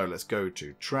do. So let's go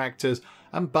to tractors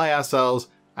and buy ourselves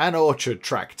an orchard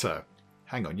tractor.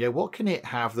 Hang on. Yeah, what can it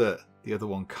have that the other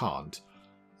one can't?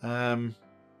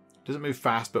 Doesn't move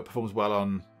fast but performs well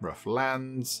on rough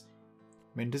lands.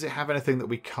 I mean, does it have anything that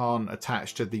we can't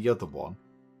attach to the other one?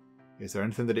 Is there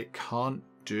anything that it can't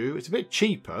do? It's a bit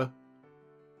cheaper.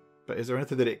 But is there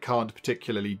anything that it can't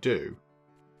particularly do?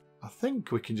 I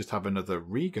think we can just have another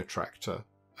Riga tractor.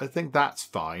 I think that's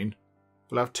fine.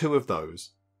 We'll have 2 of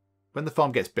those. When the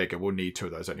farm gets bigger, we'll need 2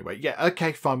 of those anyway. Yeah,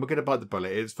 okay, fine. We're going to bite the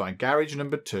bullet. It's fine. Garage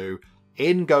number 2.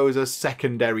 In goes a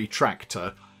secondary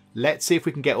tractor. Let's see if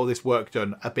we can get all this work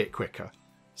done a bit quicker.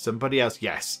 Somebody else,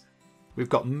 yes. We've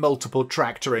got multiple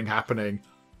tractoring happening.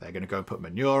 They're going to go and put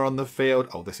manure on the field.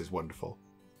 Oh, this is wonderful.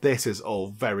 This is all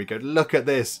very good. Look at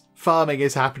this. Farming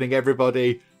is happening,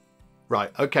 everybody.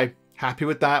 Right, okay. Happy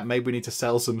with that. Maybe we need to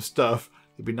sell some stuff.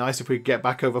 It'd be nice if we could get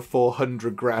back over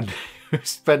 400 grand. We've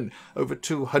spent over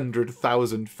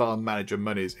 200,000 farm manager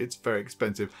monies. It's very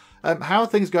expensive. How are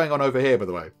things going on over here, by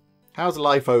the way? How's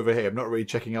life over here? I'm not really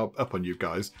checking up on you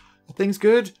guys. Are things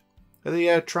good? Are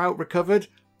the trout recovered?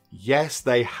 Yes,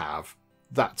 they have.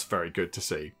 That's very good to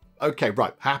see. Okay,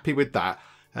 right. Happy with that.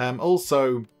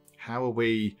 Also, how are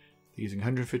we using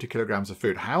 150 kilograms of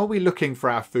food? How are we looking for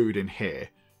our food in here?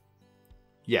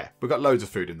 Yeah, we've got loads of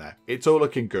food in there. It's all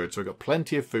looking good. So we've got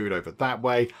plenty of food over that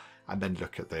way. And then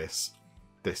look at this.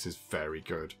 This is very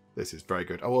good. This is very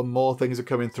good. Oh, and more things are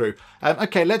coming through.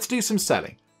 Okay, let's do some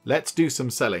selling.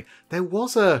 There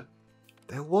was a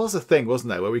thing, wasn't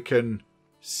there, where we can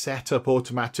set up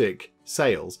automatic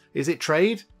sales. Is it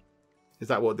trade? Is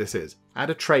that what this is? Add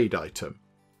a trade item.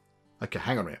 Okay,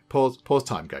 hang on a minute. Pause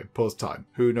time game. Pause time.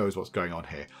 Who knows what's going on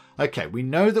here? Okay, we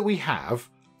know that we have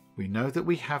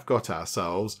got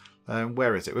ourselves.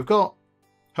 Where is it? We've got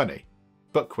honey.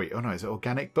 Buckwheat. Oh no, is it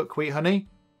organic buckwheat honey?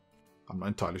 I'm not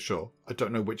entirely sure. I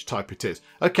don't know which type it is.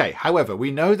 Okay, however,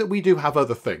 we know that we do have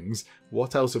other things.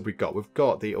 What else have we got? We've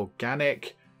got the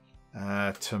organic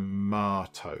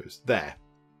tomatoes. There.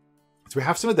 So we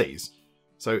have some of these.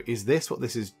 So is this what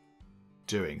this is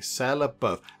doing? Sell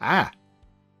above. Ah,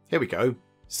 here we go.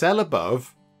 Sell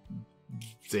above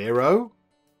 0.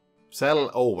 Sell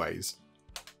always.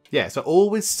 Yeah, so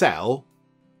always sell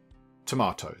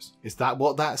tomatoes. Is that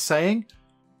what that's saying?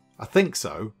 I think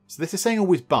so. So this is saying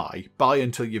always buy. Buy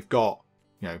until you've got,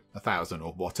 1,000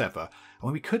 or whatever. I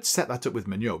mean, we could set that up with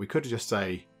manure. We could just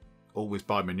say always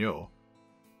buy manure.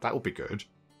 That would be good.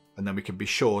 And then we can be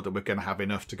sure that we're going to have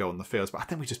enough to go on the fields. But I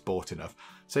think we just bought enough.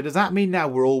 So does that mean now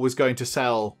we're always going to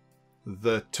sell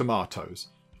the tomatoes?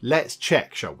 Let's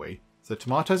check, shall we? So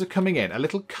tomatoes are coming in. A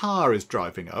little car is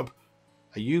driving up.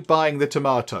 Are you buying the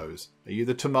tomatoes? Are you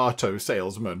the tomato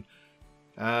salesman?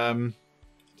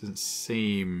 Doesn't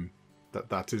seem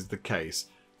that is the case.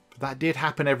 But that did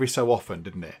happen every so often,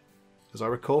 didn't it? As I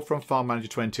recall from Farm Manager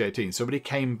 2018, somebody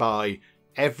came by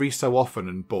every so often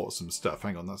and bought some stuff.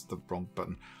 Hang on, that's the wrong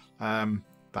button.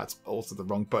 That's also the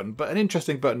wrong button, but an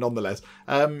interesting button nonetheless.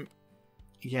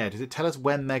 Yeah, does it tell us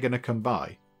when they're going to come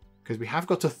by? Because we have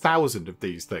got 1,000 of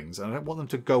these things, and I don't want them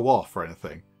to go off or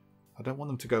anything. I don't want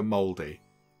them to go mouldy.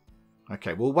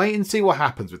 Okay, we'll wait and see what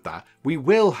happens with that. We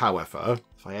will, however,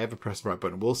 if I ever press the right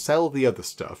button, we'll sell the other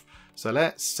stuff. So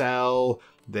let's sell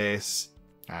this,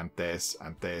 and this,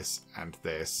 and this, and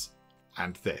this,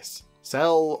 and this.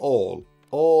 Sell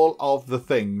all of the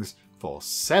things for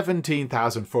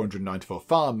 17,494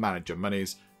 farm manager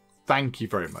monies. Thank you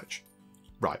very much.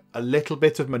 Right, a little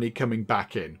bit of money coming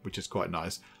back in, which is quite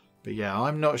nice. But yeah,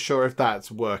 I'm not sure if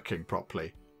that's working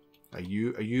properly. Are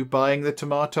you buying the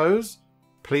tomatoes?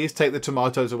 Please take the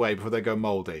tomatoes away before they go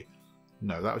mouldy.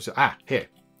 No, that was... Ah, here.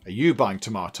 Are you buying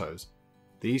tomatoes?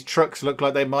 These trucks look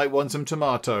like they might want some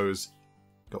tomatoes.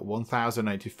 Got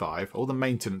 1,085. All the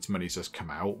maintenance money's just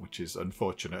come out, which is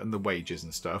unfortunate, and the wages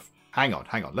and stuff. Hang on.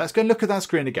 Let's go and look at that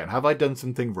screen again. Have I done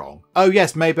something wrong? Oh,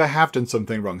 yes, maybe I have done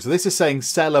something wrong. So this is saying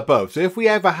sell above. So if we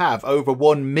ever have over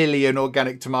 1 million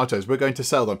organic tomatoes, we're going to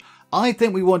sell them. I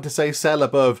think we want to say sell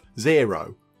above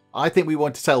 0. I think we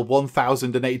want to sell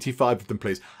 1,085 of them,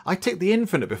 please. I ticked the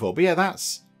infinite before, but yeah,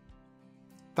 that's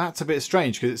a bit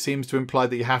strange because it seems to imply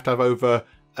that you have to have over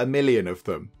 1 million of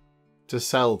them to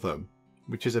sell them,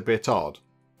 which is a bit odd.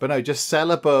 But no, just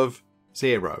sell above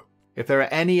 0. If there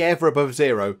are any ever above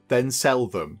 0, then sell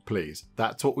them, please.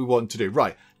 That's what we want to do.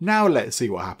 Right, now let's see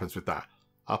what happens with that.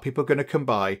 Are people going to come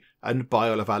by and buy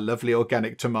all of our lovely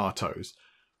organic tomatoes?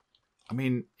 I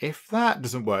mean, if that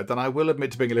doesn't work, then I will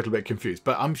admit to being a little bit confused,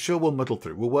 but I'm sure we'll muddle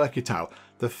through. We'll work it out.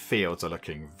 The fields are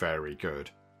looking very good.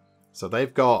 So have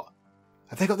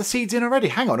they got the seeds in already?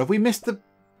 Hang on, have we missed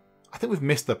I think we've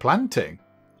missed the planting.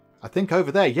 I think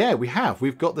over there, yeah, we have.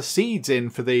 We've got the seeds in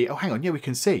for the... Oh, hang on, yeah, we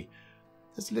can see.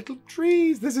 There's little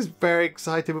trees. This is very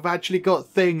exciting. We've actually got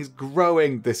things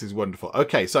growing. This is wonderful.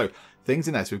 Okay, so things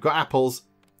in there. So we've got apples.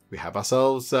 We have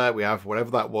ourselves, we have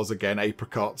whatever that was again,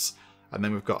 apricots. And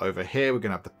then we've got over here, we're going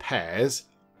to have the pears.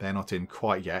 They're not in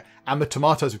quite yet. And the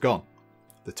tomatoes have gone.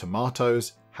 The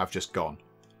tomatoes have just gone.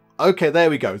 Okay, there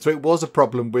we go. So it was a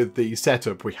problem with the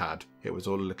setup we had. It was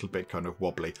all a little bit kind of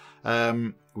wobbly.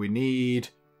 We need...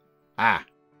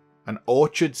 an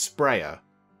orchard sprayer.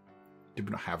 Did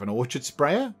we not have an orchard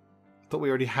sprayer? I thought we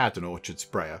already had an orchard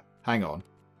sprayer. Hang on.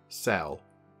 Sell.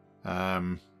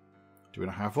 Do we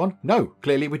not have one? No,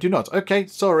 clearly we do not. Okay,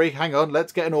 sorry. Hang on.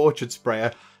 Let's get an orchard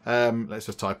sprayer. Let's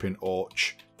just type in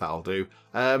orch. That'll do.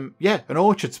 Yeah, an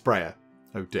orchard sprayer.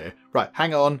 Oh dear. Right,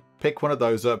 hang on. Pick one of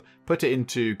those up. Put it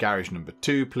into garage number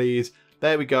 2, please.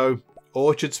 There we go.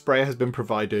 Orchard sprayer has been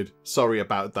provided. Sorry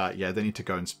about that. Yeah, they need to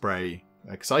go and spray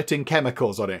exciting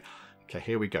chemicals on it. Okay,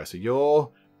 here we go. So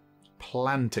you're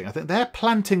planting. I think they're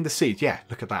planting the seeds. Yeah,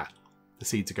 look at that. The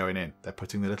seeds are going in. They're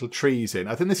putting the little trees in.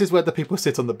 I think this is where the people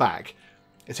sit on the back.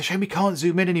 It's a shame we can't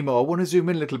zoom in anymore. I want to zoom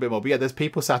in a little bit more. But yeah, there's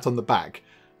people sat on the back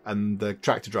and the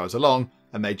tractor drives along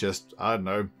and they just, I don't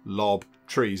know, lob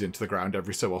trees into the ground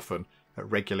every so often at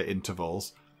regular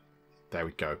intervals. There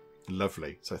we go.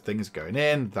 Lovely. So things are going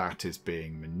in. That is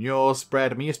being manure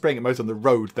spread. I mean, you're spraying it most on the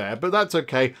road there, but that's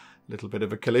okay. A little bit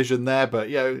of a collision there, but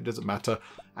yeah, it doesn't matter.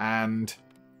 And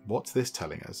what's this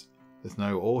telling us? There's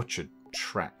no orchard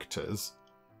tractors.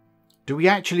 Do we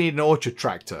actually need an orchard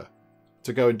tractor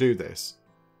to go and do this?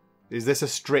 Is this a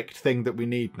strict thing that we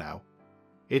need now?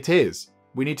 It is.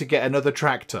 We need to get another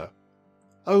tractor.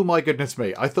 Oh my goodness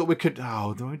me. I thought we could...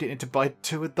 Oh, we didn't need to buy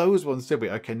 2 of those ones, did we?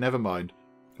 Okay, never mind.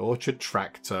 Orchard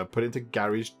tractor. Put it into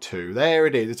garage 2. There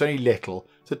it is. It's only little.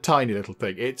 It's a tiny little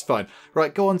thing. It's fine.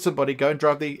 Right, go on somebody. Go and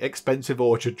drive the expensive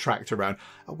orchard tractor around.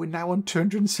 And we're now on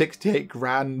 268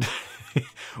 grand.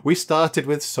 We started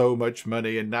with so much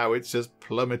money and now it's just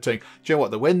plummeting. Do you know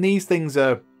what? When these things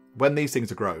are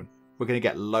grown, we're going to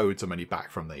get loads of money back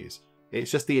from these.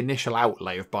 It's just the initial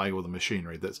outlay of buying all the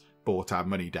machinery that's brought our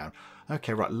money down.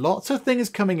 Okay, right. Lots of things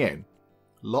coming in.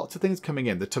 Lots of things coming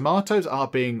in. The tomatoes are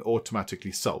being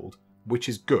automatically sold, which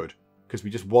is good because we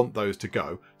just want those to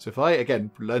go. So if I,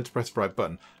 again, learn to press the right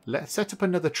button, let's set up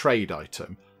another trade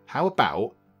item. How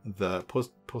about the...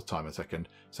 Pause time a second.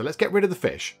 So let's get rid of the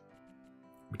fish.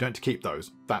 We don't have to keep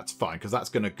those. That's fine because that's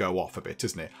going to go off a bit,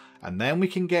 isn't it? And then we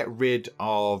can get rid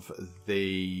of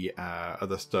the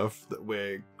other stuff that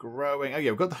we're growing. Oh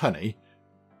yeah, we've got the honey.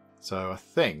 So I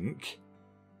think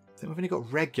we've only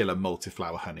got regular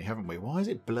multi-flower honey, haven't we? Why is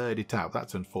it blurred it out?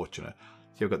 That's unfortunate.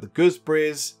 So we've got the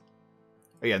gooseberries.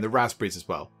 Oh yeah, and the raspberries as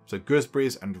well. So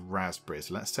gooseberries and raspberries.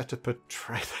 Let's set up a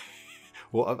tray.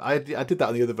 Well, I did that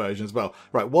on the other version as well.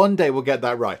 Right, one day we'll get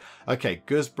that right. Okay,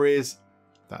 gooseberries.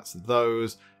 That's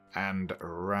those. And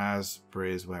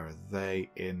raspberries, where are they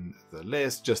in the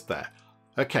list? Just there.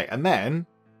 Okay, and then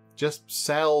just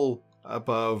sell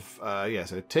above, yeah,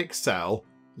 so tick sell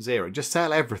 0. Just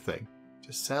sell everything.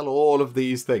 Just sell all of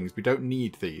these things. We don't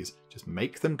need these. Just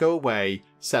make them go away.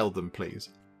 Sell them, please.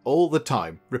 All the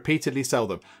time. Repeatedly sell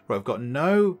them. Right, I've got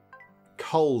no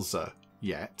colza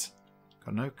yet.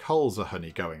 Got no colza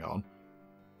honey going on.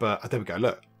 But there we go,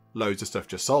 look. Loads of stuff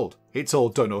just sold. It's all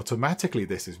done automatically.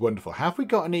 This is wonderful. Have we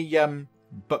got any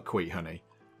buckwheat honey?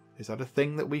 Is that a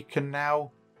thing that we can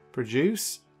now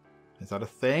produce? Is that a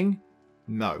thing?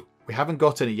 No, we haven't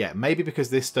got any yet. Maybe because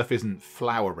this stuff isn't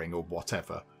flowering or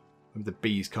whatever. Maybe the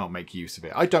bees can't make use of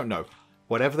it. I don't know.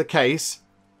 Whatever the case,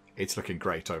 it's looking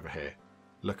great over here.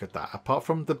 Look at that. Apart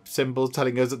from the symbols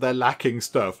telling us that they're lacking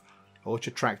stuff.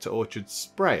 Orchard tractor, orchard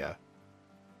sprayer.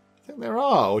 I think there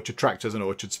are orchard tractors and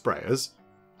orchard sprayers.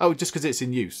 Oh, just because it's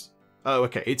in use. Oh,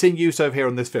 okay. It's in use over here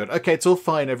on this field. Okay, it's all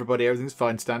fine, everybody. Everything's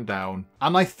fine. Stand down.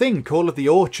 And I think all of the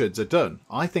orchards are done.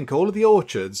 I think all of the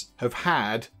orchards have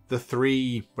had the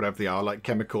 3, whatever they are, like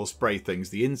chemical spray things.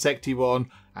 The insecty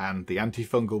one and the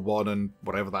antifungal one and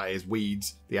whatever that is,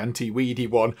 weeds. The anti-weedy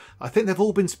one. I think they've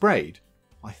all been sprayed.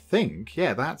 I think.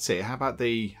 Yeah, that's it. How about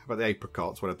the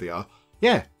apricots, whatever they are?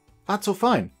 Yeah, that's all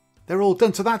fine. They're all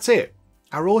done. So that's it.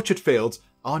 Our orchard fields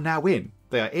are now in.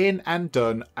 They are in and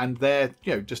done, and they're,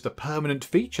 just a permanent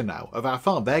feature now of our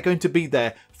farm. They're going to be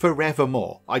there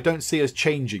forevermore. I don't see us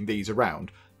changing these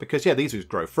around because, yeah, these will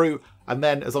grow fruit, and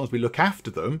then as long as we look after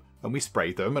them and we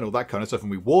spray them and all that kind of stuff and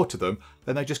we water them,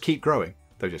 then they just keep growing.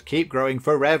 They'll just keep growing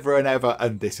forever and ever,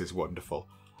 and this is wonderful.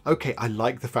 Okay, I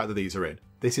like the fact that these are in.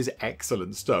 This is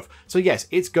excellent stuff. So yes,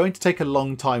 it's going to take a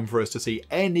long time for us to see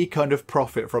any kind of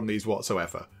profit from these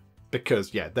whatsoever.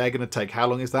 Because, yeah, they're going to take, how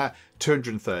long is that?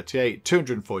 238,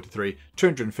 243,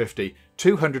 250,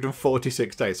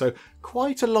 246 days. So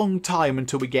quite a long time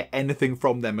until we get anything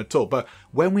from them at all. But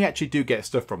when we actually do get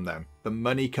stuff from them, the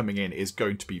money coming in is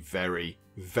going to be very,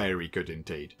 very good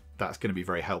indeed. That's going to be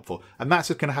very helpful. And that's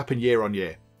just going to happen year on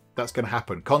year. That's going to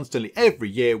happen constantly every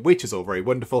year, which is all very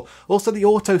wonderful. Also, the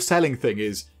auto-selling thing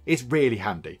is really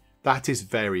handy. That is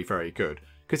very, very good.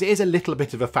 Because it is a little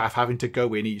bit of a faff having to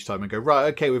go in each time and go, right,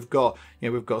 okay, we've got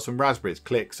some raspberries,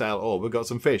 click, sell, or we've got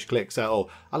some fish, click, sell, or.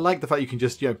 I like the fact you can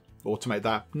just, automate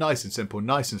that nice and simple,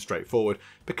 nice and straightforward.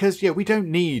 Because, we don't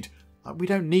need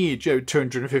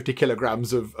 250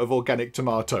 kilograms of organic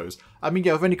tomatoes. I mean,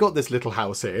 I've only got this little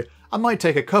house here. I might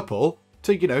take a couple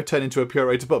to, turn into a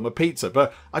puree to put on my pizza,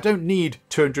 but I don't need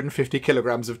 250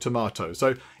 kilograms of tomatoes.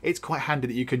 So it's quite handy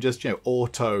that you can just,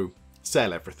 auto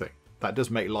sell everything. That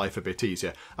does make life a bit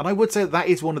easier. And I would say that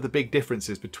is one of the big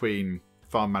differences between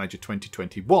Farm Manager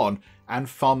 2021 and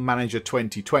Farm Manager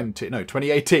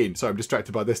 2018. Sorry, I'm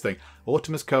distracted by this thing.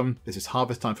 Autumn has come. This is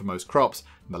harvest time for most crops.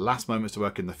 And the last moments to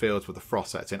work in the fields with the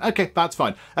frost sets in. Okay, that's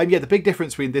fine. Yeah, the big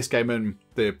difference between this game and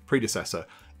the predecessor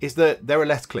is that there are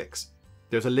less clicks.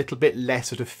 There's a little bit less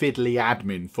sort of fiddly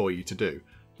admin for you to do.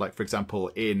 Like, for example,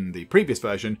 in the previous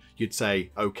version, you'd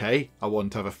say, okay, I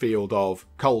want to have a field of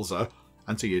colza.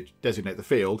 And so you designate the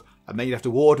field, and then you'd have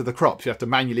to order the crops. You have to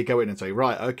manually go in and say,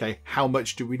 right, okay, how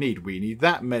much do we need? We need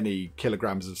that many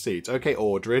kilograms of seeds. Okay,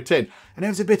 order it in. And it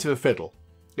was a bit of a fiddle.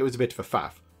 It was a bit of a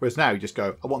faff. Whereas now you just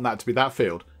go, I want that to be that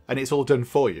field, and it's all done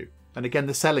for you. And again,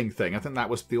 the selling thing, I think that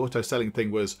was the auto-selling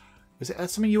thing was it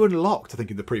something you unlocked, I think,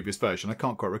 in the previous version? I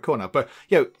can't quite recall now. But,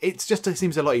 it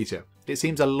seems a lot easier. It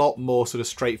seems a lot more sort of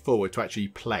straightforward to actually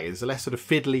play. There's less sort of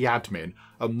fiddly admin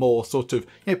and more sort of,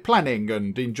 planning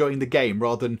and enjoying the game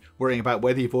rather than worrying about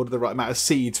whether you've ordered the right amount of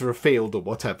seeds for a field or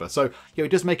whatever. So, it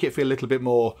does make it feel a little bit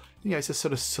more, it's a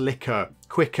sort of slicker,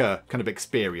 quicker kind of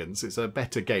experience. It's a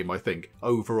better game, I think,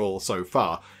 overall so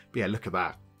far. But yeah, look at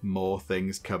that. More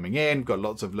things coming in. Got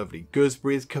lots of lovely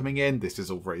gooseberries coming in. This is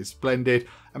all very splendid.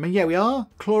 I mean, yeah, we are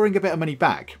clawing a bit of money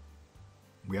back.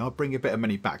 We are bringing a bit of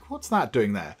money back. What's that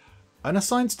doing there?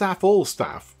 Unassigned staff, all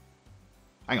staff.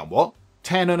 Hang on, what?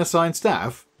 10 unassigned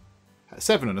staff?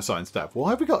 7 unassigned staff.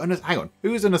 Why have we got hang on,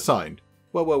 who's unassigned?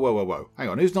 Whoa. Hang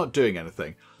on, who's not doing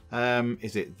anything?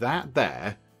 Is it that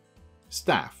there?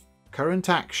 Staff. Current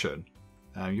action.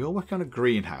 You're working on a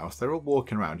greenhouse. They're all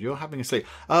walking around. You're having a sleep.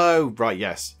 Oh, right,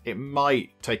 yes. It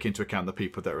might take into account the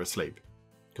people that are asleep.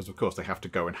 Because, of course, they have to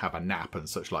go and have a nap and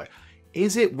such like.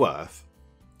 Is it worth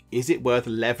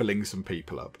leveling some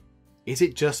people up? Is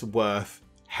it just worth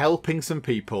helping some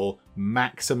people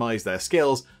maximise their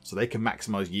skills so they can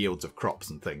maximise yields of crops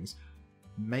and things?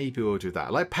 Maybe we'll do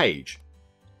that. Like Paige.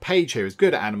 Paige here is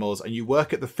good at animals and you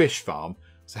work at the fish farm.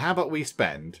 So how about we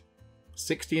spend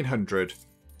 1,600...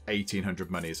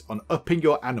 1,800 monies on upping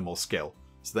your animal skill,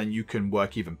 so then you can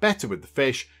work even better with the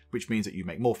fish, which means that you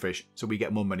make more fish, so we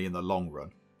get more money in the long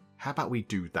run. How about we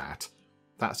do that?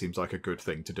 That seems like a good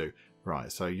thing to do.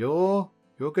 Right, so you're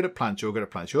good at plants, you're good at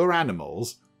plants. Your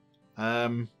animals,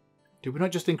 did we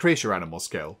not just increase your animal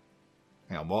skill?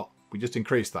 Hang on, what? We just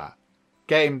increased that.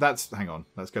 Game, hang on,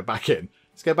 let's go back in.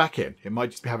 Let's go back in. It might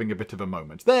just be having a bit of a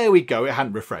moment. There we go, it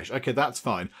hadn't refreshed. Okay, that's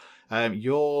fine.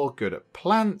 You're good at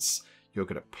plants. You're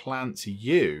good at plants.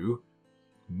 You,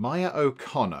 Maya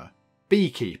O'Connor,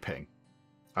 beekeeping.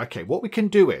 Okay, what we can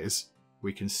do is,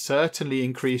 we can certainly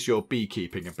increase your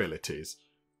beekeeping abilities.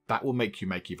 That will make you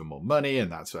make even more money, and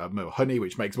that's more honey,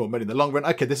 which makes more money in the long run.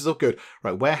 Okay, this is all good.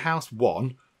 Right, warehouse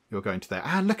 1, you're going to there.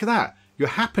 And look at that. Your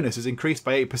happiness has increased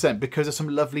by 8% because of some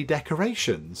lovely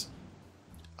decorations.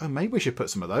 Oh, maybe we should put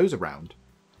some of those around.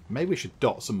 Maybe we should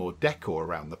dot some more decor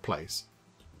around the place.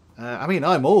 I mean,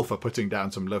 I'm all for putting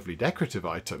down some lovely decorative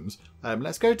items.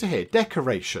 Let's go to here.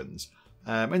 Decorations.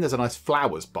 And there's a nice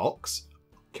flowers box.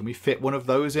 Can we fit one of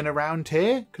those in around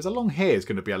here? Because along here is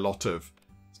going to be a lot of...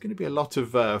 It's going to be a lot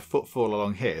of footfall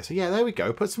along here. So yeah, there we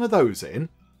go. Put some of those in.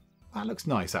 That looks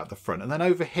nice out the front. And then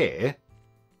over here,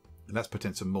 let's put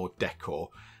in some more decor.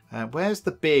 Where's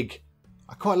the big...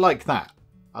 I quite like that.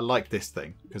 I like this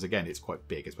thing. Because again, it's quite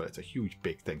big as well. It's a huge,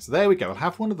 big thing. So there we go. I'll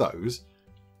have one of those.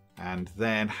 And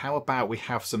then how about we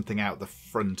have something out the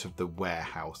front of the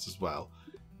warehouse as well?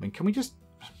 I mean, can we just...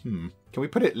 Can we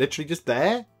put it literally just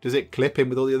there? Does it clip in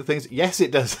with all the other things? Yes,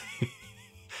 it does.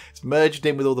 It's merged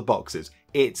in with all the boxes.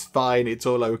 It's fine. It's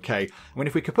all okay. I mean,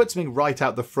 if we could put something right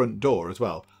out the front door as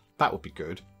well, that would be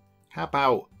good. How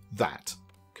about that?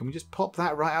 Can we just pop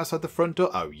that right outside the front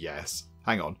door? Oh, yes.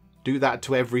 Hang on. Do that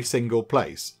to every single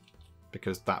place.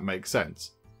 Because that makes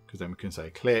sense. Because then we can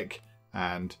say click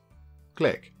and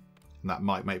click. And that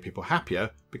might make people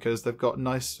happier because they've got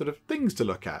nice sort of things to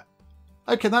look at.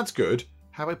 Okay, that's good.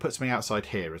 How about I put something outside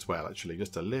here as well, actually?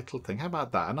 Just a little thing. How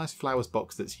about that? A nice flowers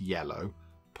box that's yellow.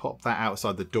 Pop that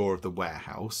outside the door of the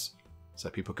warehouse. So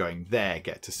people going there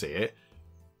get to see it.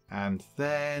 And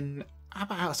then, how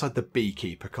about outside the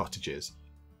beekeeper cottages?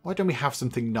 Why don't we have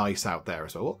something nice out there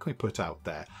as well? What can we put out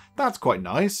there? That's quite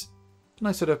nice.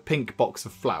 Nice sort of pink box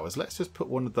of flowers. Let's just put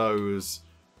one of those...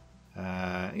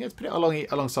 yeah, let's put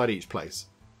it alongside each place.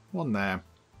 One there,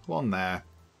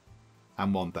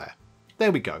 and one there.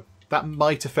 There we go. That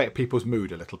might affect people's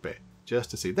mood a little bit.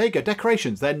 Just to see. There you go.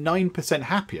 Decorations. They're 9%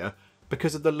 happier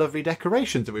because of the lovely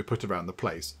decorations that we put around the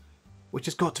place. Which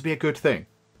has got to be a good thing.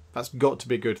 That's got to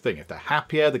be a good thing. If they're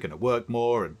happier, they're going to work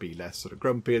more and be less sort of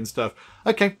grumpy and stuff.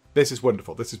 Okay, this is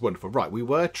wonderful. This is wonderful. Right, we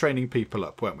were training people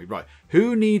up, weren't we? Right,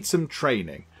 who needs some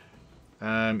training?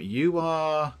 You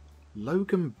are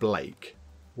Logan Blake.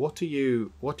 What are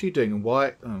you doing and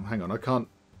why? Oh, hang on, I can't.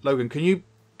 Logan, can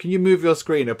you move your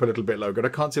screen up a little bit, Logan? I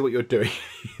can't see what you're doing.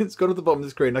 It's gone to the bottom of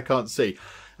the screen. I can't see.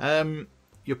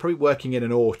 You're probably working in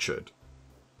an orchard.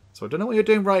 So I don't know what you're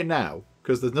doing right now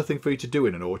because there's nothing for you to do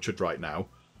in an orchard right now.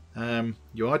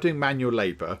 You are doing manual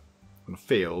labour on a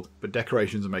field, but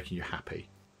decorations are making you happy.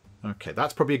 Okay,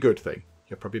 that's probably a good thing.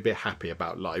 You're probably a bit happy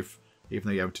about life, even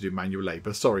though you're having to do manual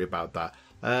labour. Sorry about that.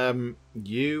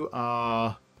 You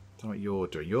are... I don't know what you're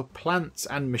doing. You're plants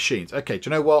and machines. Okay, do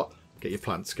you know what? Get your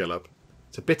plant skill up.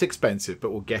 It's a bit expensive,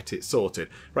 but we'll get it sorted.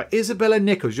 Right, Isabella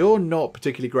Nichols, you're not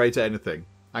particularly great at anything.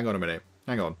 Hang on a minute.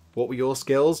 Hang on. What were your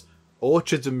skills?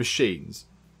 Orchards and machines.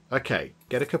 Okay,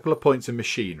 get a couple of points in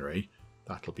machinery.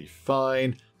 That'll be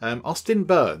fine. Austin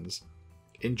Burns,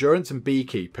 endurance and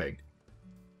beekeeping.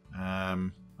 I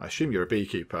assume you're a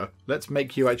beekeeper. Let's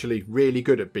make you actually really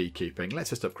good at beekeeping. Let's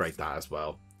just upgrade that as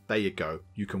well. There you go.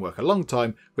 You can work a long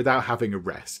time without having a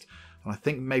rest. And I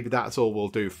think maybe that's all we'll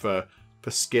do for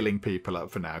skilling people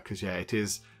up for now. Because, yeah, it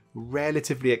is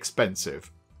relatively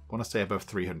expensive. I want to say above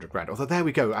 300 grand. Although, there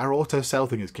we go. Our auto sell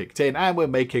thing has kicked in and we're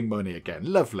making money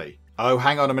again. Lovely. Oh,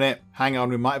 hang on a minute. Hang on.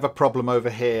 We might have a problem over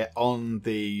here on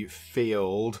the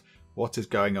field. What is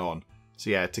going on? So,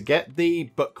 yeah, to get the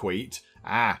buckwheat...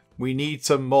 we need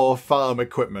some more farm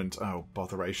equipment. Oh,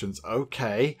 botherations.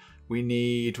 Okay. We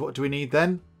need... What do we need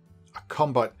then? A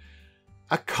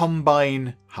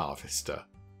combine harvester.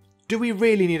 Do we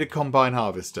really need a combine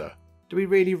harvester? Do we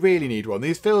really, really need one?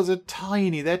 These fields are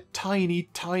tiny. They're tiny,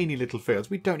 tiny little fields.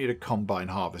 We don't need a combine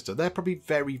harvester. They're probably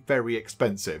very, very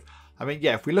expensive. I mean,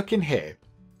 yeah, if we look in here,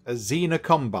 a Xena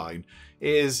combine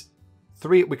is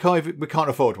we can't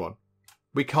afford one.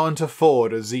 We can't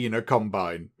afford a Xena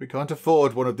combine. We can't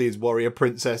afford one of these warrior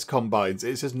princess combines.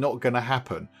 It's just not going to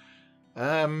happen.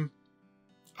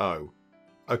 Oh.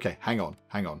 Okay, hang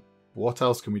on. What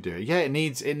else can we do? Yeah, it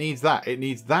needs that. It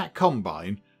needs that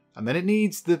combine, and then it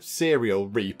needs the cereal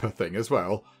reaper thing as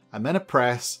well, and then a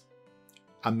press,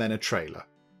 and then a trailer.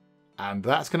 And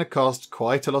that's going to cost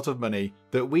quite a lot of money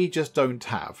that we just don't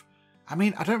have. I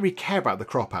mean, I don't really care about the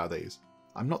crop out of these.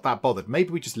 I'm not that bothered. Maybe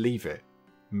we just leave it.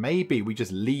 Maybe we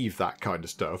just leave that kind of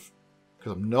stuff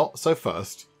because I'm not so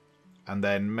fussed. And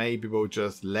then maybe we'll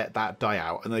just let that die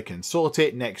out and they can sort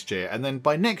it next year. And then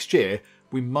by next year,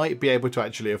 we might be able to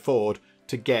actually afford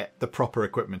to get the proper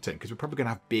equipment in because we're probably going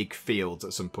to have big fields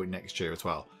at some point next year as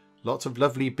well. Lots of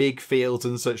lovely big fields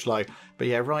and such like. But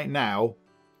yeah, right now,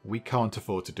 we can't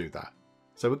afford to do that.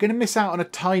 So we're going to miss out on a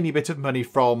tiny bit of money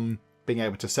from being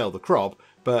able to sell the crop.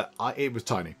 But it was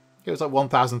tiny. It was like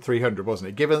 1,300, wasn't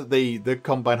it? Given that the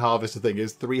combine harvester thing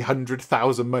is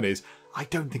 300,000 monies, I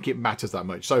don't think it matters that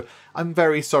much. So I'm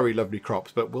very sorry, lovely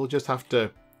crops, but we will just have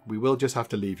to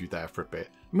leave you there for a bit.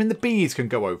 I mean, the bees can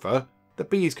go over. The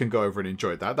bees can go over and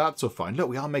enjoy that. That's all fine. Look,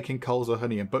 we are making colza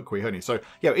honey and buckwheat honey. So,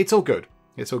 yeah, it's all good.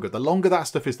 It's all good. The longer that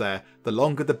stuff is there, the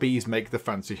longer the bees make the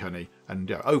fancy honey.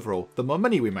 And overall, the more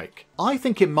money we make. I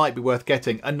think it might be worth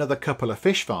getting another couple of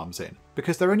fish farms in,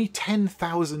 because they're only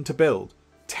 10,000 to build.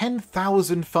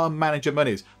 10,000 farm manager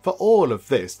monies for all of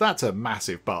this. That's a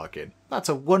massive bargain. That's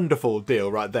a wonderful deal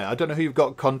right there. I don't know who you've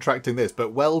got contracting this,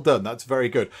 but well done. That's very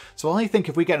good. So I think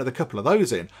if we get another couple of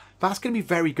those in, that's going to be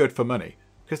very good for money,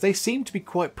 because they seem to be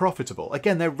quite profitable.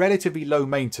 Again, they're relatively low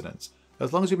maintenance.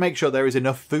 As long as we make sure there is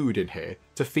enough food in here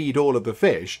to feed all of the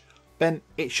fish, then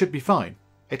it should be fine.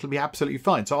 It'll be absolutely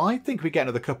fine. So I think we get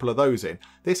another couple of those in.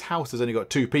 This house has only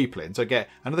got 2 people in, so get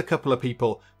another couple of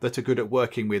people that are good at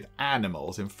working with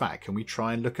animals. In fact, can we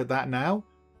try and look at that now?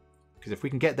 Because if we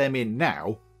can get them in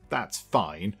now, that's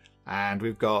fine. And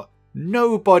we've got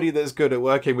nobody that's good at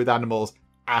working with animals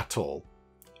at all.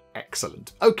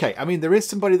 Excellent. Okay, I mean, there is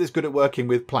somebody that's good at working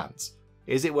with plants.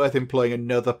 Is it worth employing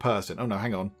another person? Oh no,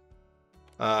 hang on.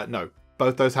 No,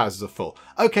 both those houses are full.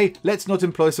 Okay, let's not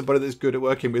employ somebody that's good at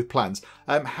working with plants.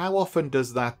 How often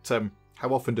does that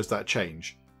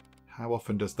change? How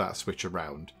often does that switch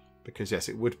around? Because yes,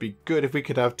 it would be good if we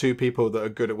could have 2 people that are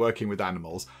good at working with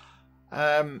animals.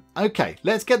 Okay,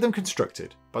 let's get them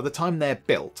constructed. By the time they're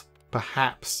built,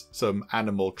 perhaps some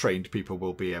animal trained people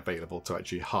will be available to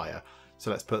actually hire. So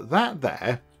let's put that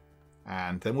there,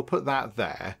 and then we'll put that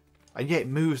there. And yeah, it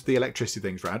moves the electricity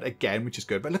things around again, which is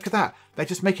good. But look at that. They're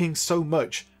just making so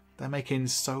much. They're making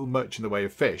so much in the way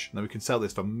of fish. And then we can sell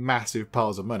this for massive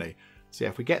piles of money. So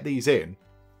yeah, if we get these in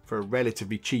for a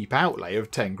relatively cheap outlay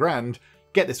of 10 grand,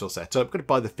 get this all set up. Going to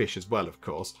buy the fish as well, of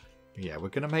course. But yeah, we're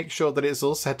going to make sure that it's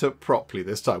all set up properly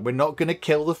this time. We're not going to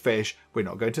kill the fish. We're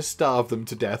not going to starve them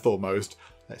to death almost.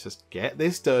 Let's just get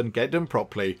this done, get it done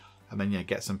properly. And then yeah,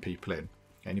 get some people in.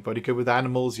 Anybody good with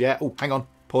animals? Yeah. Oh, hang on.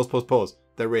 Pause.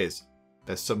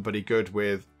 There's somebody good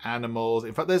with animals.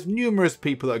 In fact, there's numerous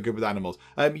people that are good with animals.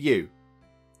 You,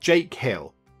 Jake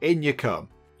Hill, in you come.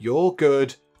 You're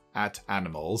good at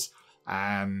animals.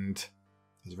 And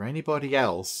is there anybody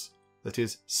else that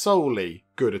is solely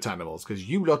good at animals? Because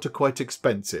you lot are quite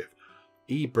expensive.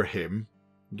 Ibrahim,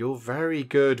 you're very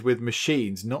good with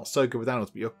machines. Not so good with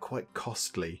animals, but you're quite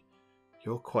costly.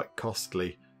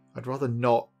 I'd rather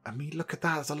not. I mean, look at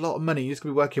that. That's a lot of money. You're just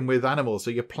going to be working with animals,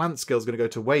 so your plant skill's going to go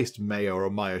to waste, Mayor or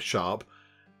Maya Sharp.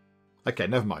 Okay,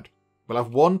 never mind. We'll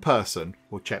have 1 person.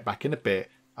 We'll check back in a bit,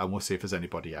 and we'll see if there's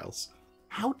anybody else.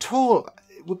 How tall?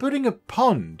 We're putting a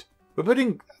pond. We're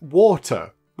putting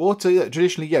water. Water that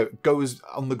traditionally goes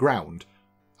on the ground.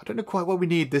 I don't know quite why we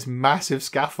need this massive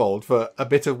scaffold for a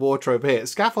bit of water over here.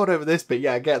 Scaffold over this bit.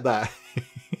 Yeah, I get that.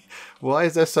 Why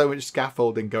is there so much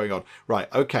scaffolding going on? Right,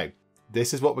 okay.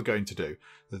 This is what we're going to do.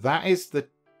 That is the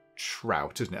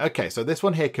trout, isn't it? Okay, so this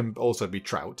one here can also be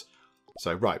trout.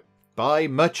 So, right. Buy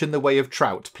much in the way of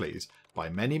trout, please. Buy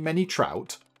many, many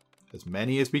trout. As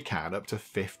many as we can, up to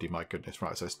 50, my goodness.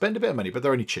 Right, so spend a bit of money, but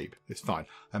they're only cheap. It's fine.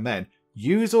 And then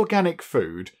use organic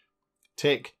food.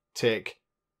 Tick, tick,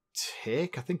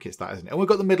 tick. I think it's that, isn't it? And we've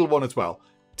got the middle one as well.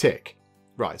 Tick.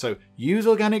 Right, so use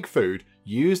organic food.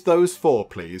 Use those 4,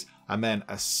 please. And then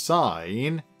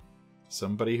assign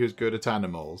somebody who's good at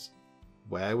animals.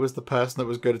 Where was the person that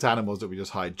was good at animals that we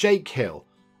just hired? Jake Hill.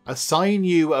 Assign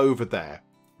you over there.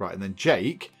 Right, and then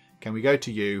Jake, can we go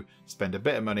to you, spend a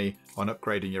bit of money on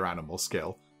upgrading your animal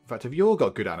skill. In fact, have you all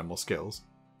got good animal skills?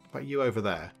 What about you over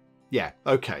there? Yeah,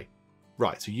 okay.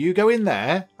 Right, so you go in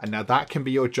there, and now that can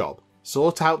be your job.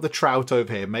 Sort out the trout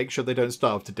over here. Make sure they don't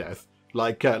starve to death.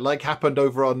 Like happened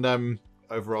over on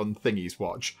Thingy's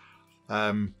watch.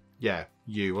 Yeah,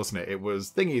 you, wasn't it? It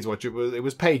was Thingy's watch. It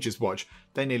was Paige's watch.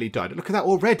 They nearly died. Look at that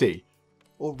already.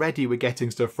 Already we're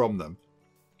getting stuff from them.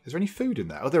 Is there any food in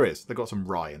there? Oh, there is. They've got some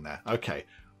rye in there. Okay.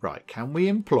 Right. Can we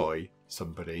employ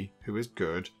somebody who is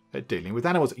good at dealing with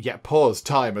animals? Yeah, pause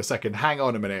time a second. Hang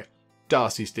on a minute.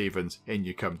 Darcy Stevens. In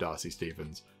you come, Darcy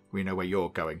Stevens. We know where you're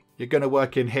going. You're going to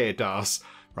work in here, Darcy.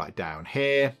 Right, down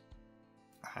here.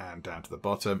 And down to the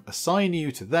bottom. Assign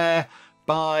you to there.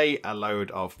 Buy a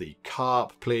load of the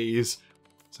carp, please.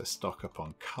 So stock up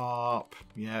on carp.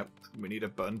 Yep, we need a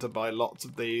button to buy lots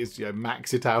of these.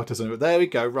 Max it out or something. There we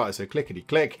go. Right, so clickety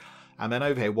click. And then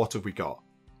over here, what have we got?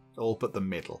 All but the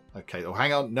middle. Okay, oh,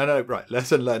 hang on. No, right.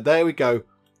 Lesson learned. There we go.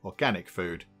 Organic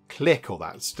food. Click all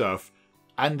that stuff.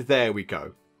 And there we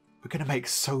go. We're going to make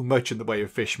so much in the way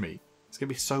of fish meat. It's going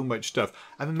to be so much stuff.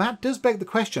 And then that does beg the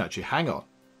question, actually. Hang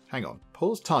on.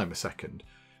 Pause time a second.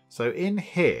 So in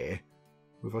here,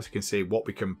 we also can see what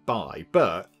we can buy.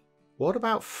 But what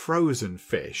about frozen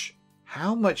fish?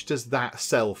 How much does that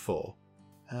sell for?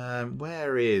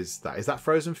 Where is that? Is that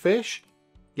frozen fish?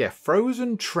 Yeah,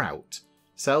 frozen trout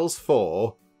sells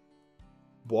for...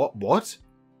 What?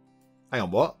 Hang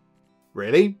on, what?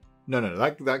 Really? No,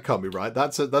 that can't be right.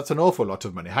 That's an awful lot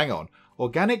of money. Hang on.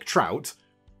 Organic trout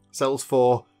sells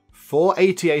for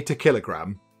 $4.88 a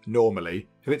kilogram normally.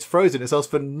 If it's frozen, it sells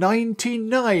for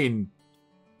 99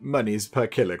 monies per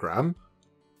kilogram.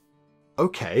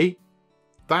 Okay,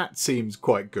 that seems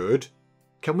quite good.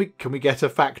 Can we get a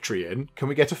factory in? Can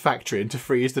we get a factory in to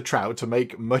freeze the trout to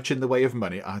make much in the way of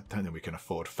money? I don't think we can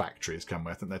afford factories, can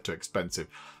we? I think they're too expensive.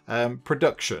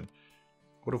 Production.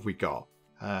 What have we got?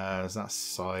 That's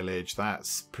silage.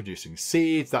 That's producing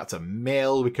seeds. That's a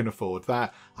mill. We can afford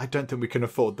that. I don't think we can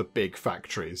afford the big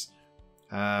factories.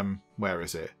 Where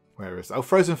is it? Oh,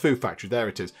 frozen food factory. There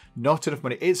it is. Not enough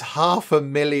money. It's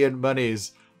 500,000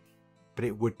 monies. But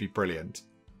it would be brilliant.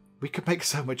 We could make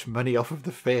so much money off of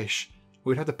the fish.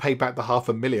 We'd have to pay back the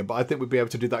 500,000, but I think we'd be able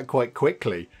to do that quite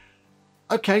quickly.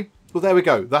 Okay, well there we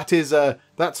go.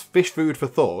 That's fish food for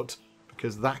thought,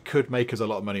 because that could make us a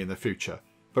lot of money in the future.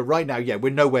 But right now, yeah,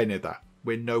 we're nowhere near that.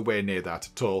 We're nowhere near that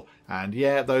at all. And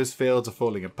yeah, those fields are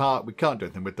falling apart. We can't do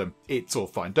anything with them. It's all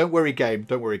fine. Don't worry, game.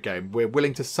 Don't worry, game. We're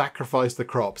willing to sacrifice the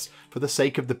crops for the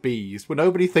sake of the bees. Will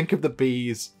nobody think of the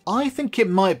bees? I think it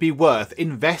might be worth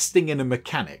investing in a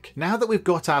mechanic. Now that we've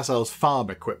got ourselves farm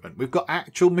equipment, we've got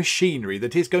actual machinery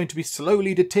that is going to be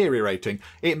slowly deteriorating,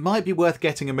 it might be worth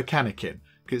getting a mechanic in.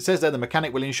 Because it says there the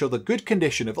mechanic will ensure the good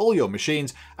condition of all your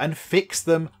machines and fix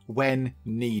them when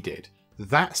needed.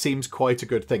 That seems quite a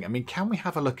good thing. I mean, can we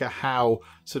have a look at how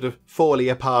sort of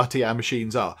fally aparty our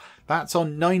machines are? That's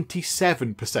on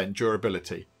 97%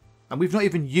 durability. And we've not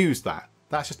even used that.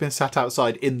 That's just been sat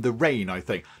outside in the rain, I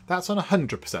think. That's on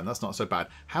 100%. That's not so bad.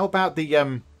 How about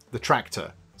the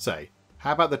tractor, say?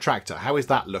 How about the tractor? How is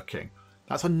that looking?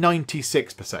 That's on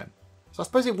 96%. So I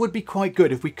suppose it would be quite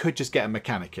good if we could just get a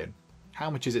mechanic in. How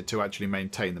much is it to actually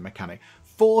maintain the mechanic?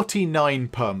 49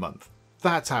 per month.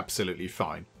 That's absolutely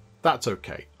fine. That's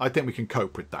okay. I think we can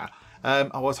cope with that.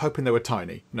 I was hoping they were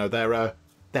tiny. No,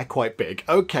 they're quite big.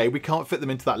 Okay, we can't fit them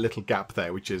into that little gap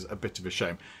there, which is a bit of a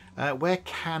shame. Where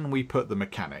can we put the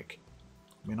mechanic?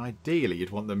 I mean, ideally, you'd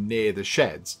want them near the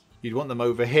sheds. You'd want them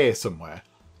over here somewhere.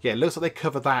 Yeah, it looks like they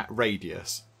cover that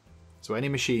radius. So any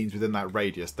machines within that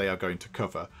radius, they are going to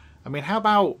cover. I mean, how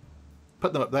about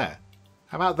put them up there?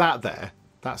 How about that there?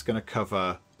 That's going to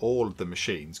cover all of the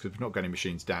machines, because we've not got any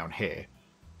machines down here.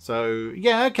 So,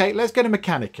 yeah, okay, let's get a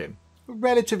mechanic in.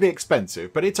 Relatively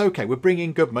expensive, but it's okay. We're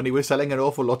bringing good money. We're selling an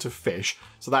awful lot of fish,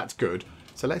 so that's good.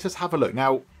 So let's just have a look.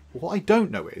 Now, what I don't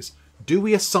know is, do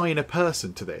we assign a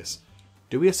person to this?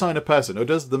 Do we assign a person, or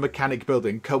does the mechanic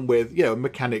building come with, a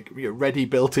mechanic ready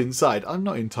built inside? I'm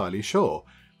not entirely sure.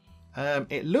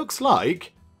 It looks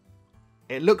like,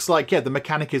 yeah, the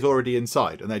mechanic is already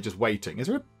inside, and they're just waiting. Is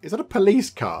that a police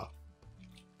car?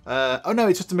 Oh no,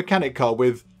 it's just a mechanic car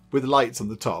with lights on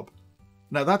the top.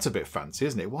 Now that's a bit fancy,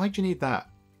 isn't it? Why do you need that?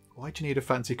 Why do you need a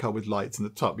fancy car with lights on the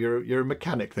top? You're a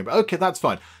mechanic thing. But okay, that's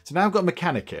fine. So now I've got a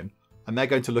mechanic in, and they're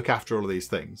going to look after all of these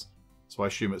things. So I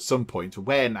assume at some point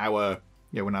when our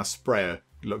sprayer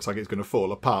looks like it's going to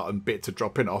fall apart and bits are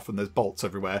dropping off and there's bolts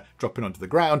everywhere dropping onto the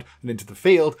ground and into the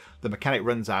field, the mechanic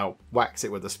runs out, whacks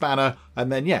it with a spanner, and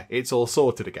then yeah, it's all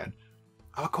sorted again.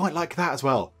 Oh, I quite like that as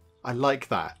well. I like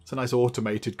that. It's a nice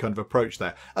automated kind of approach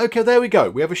there. Okay, there we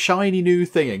go. We have a shiny new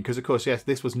thing in, because of course, yes,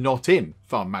 this was not in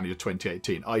Farm Manager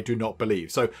 2018. I do not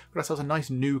believe. So we've got ourselves a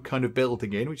nice new kind of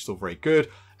building in, which is all very good.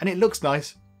 And it looks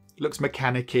nice. It looks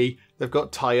mechanic-y. They've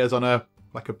got tyres on a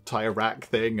tyre rack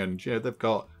thing, and they've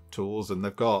got tools, and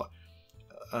they've got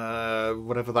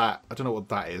whatever that, I don't know what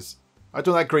that is. I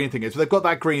don't know what that green thing is, but they've got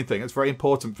that green thing. It's very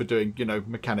important for doing,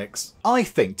 mechanics. I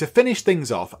think to finish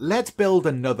things off, let's build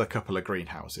another couple of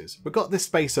greenhouses. We've got this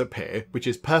space up here, which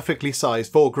is perfectly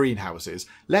sized for greenhouses.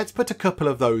 Let's put a couple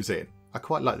of those in. I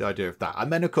quite like the idea of that.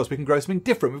 And then, of course, we can grow something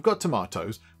different. We've got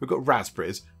tomatoes, we've got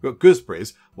raspberries, we've got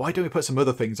gooseberries. Why don't we put some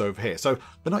other things over here? So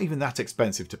they're not even that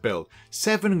expensive to build.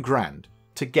 $7,000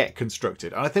 to get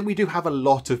constructed. And I think we do have a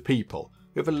lot of people.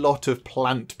 We have a lot of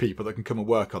plant people that can come and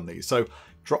work on these. So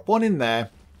drop one in there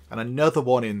and another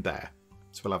one in there.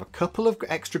 So we'll have a couple of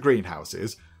extra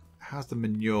greenhouses. How's the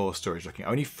manure storage looking?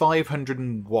 Only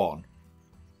 501.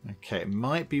 Okay, it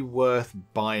might be worth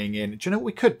buying in. Do you know what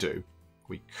we could do?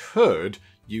 We could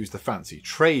use the fancy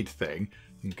trade thing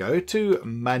and go to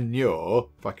manure.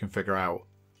 If I can figure out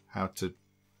how to...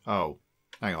 Oh,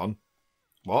 hang on.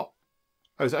 What?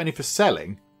 Oh, is it only for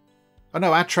selling? Oh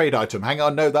no, add trade item. Hang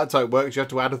on, no, that's how it works. You have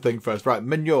to add a thing first. Right,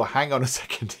 manure, hang on a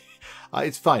second.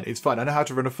 It's fine, it's fine. I know how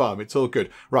to run a farm. It's all good.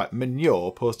 Right,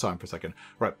 manure, pause time for a second.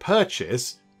 Right,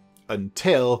 purchase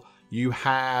until you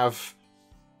have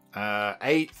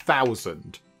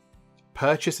 8,000.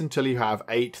 Purchase until you have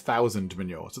 8,000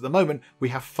 manure. So at the moment, we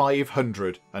have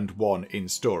 501 in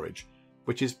storage.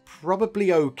 which is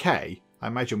probably okay. I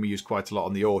imagine we use quite a lot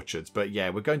on the orchards, but yeah,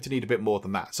 we're going to need a bit more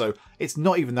than that. So it's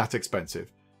not even that expensive.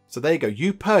 So there you go.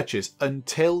 You purchase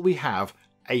until we have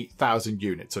 8,000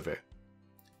 units of it.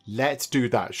 Let's do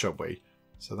that, shall we?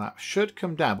 So that should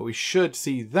come down, but we should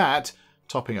see that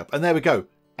topping up. And there we go.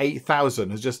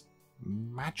 8,000 has just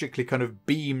magically kind of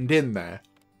beamed in there.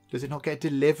 Does it not get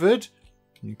delivered?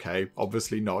 Okay,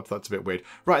 obviously not. That's a bit weird.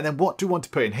 Right, and then what do we want to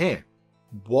put in here?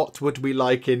 What would we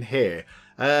like in here?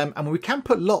 And we can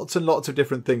put lots and lots of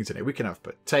different things in it. We can have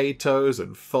potatoes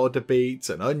and fodder beets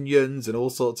and onions and all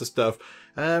sorts of stuff.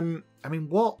 I mean,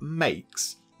 what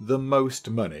makes the most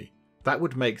money? That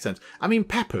would make sense. I mean,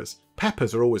 peppers.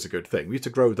 Peppers are always a good thing. We used to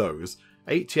grow those.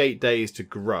 88 days to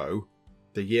grow.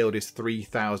 The yield is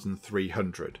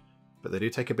 3,300. But they do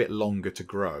take a bit longer to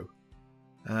grow.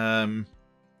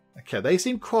 Okay, they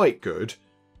seem quite good.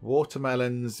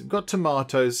 Watermelons, we've got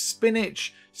tomatoes,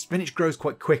 spinach. Spinach grows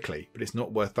quite quickly, but it's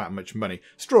not worth that much money.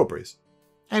 Strawberries.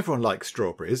 Everyone likes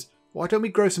strawberries. Why don't we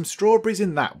grow some strawberries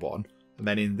in that one? And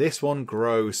then in this one,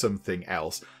 grow something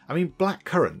else. I mean,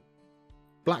 blackcurrant.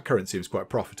 Blackcurrant seems quite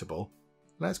profitable.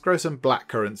 Let's grow some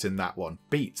blackcurrants in that one.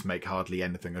 Beets make hardly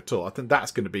anything at all. I think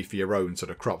that's going to be for your own sort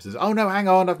of crops. Oh no, hang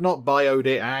on, I've not bio'd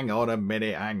it. Hang on a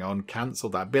minute, hang on. Cancel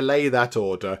that. Belay that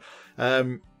order.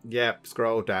 Yeah,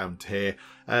 scroll down to here.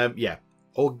 Yeah,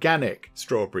 organic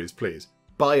strawberries, please.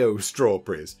 Bio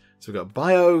strawberries. So we've got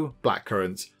bio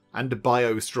blackcurrants and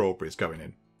bio strawberries going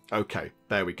in. Okay,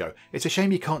 there we go. It's a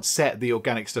shame you can't set the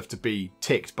organic stuff to be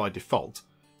ticked by default.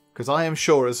 Because I am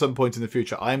sure at some point in the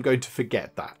future, I am going to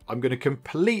forget that. I'm going to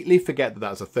completely forget that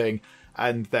that's a thing.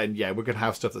 And then, yeah, we're going to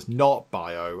have stuff that's not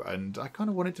bio. And I kind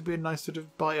of want it to be a nice sort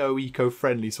of bio,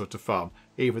 eco-friendly sort of farm.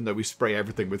 Even though we spray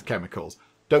everything with chemicals.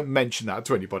 Don't mention that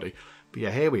to anybody. But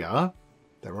yeah, here we are.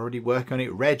 They're already working on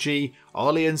it. Reggie,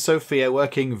 Ollie and Sophia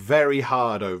working very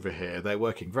hard over here. They're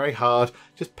working very hard,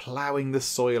 just ploughing the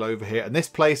soil over here. And this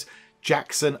place,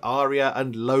 Jackson, Aria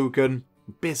and Logan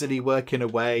busily working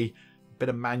away. A bit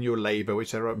of manual labour,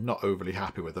 which they're not overly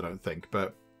happy with, I don't think.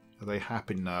 But are they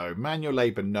happy? No. Manual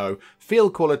labour, no.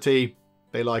 Field quality,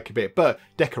 they like a bit. But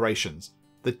decorations.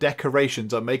 The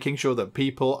decorations are making sure that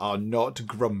people are not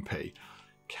grumpy.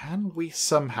 Can we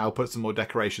somehow put some more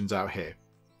decorations out here?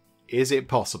 Is it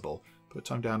possible? Put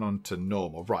time down onto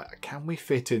normal. Right, can we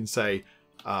fit in, say,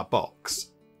 a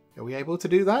box? Are we able to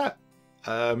do that?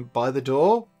 By the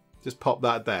door? Just pop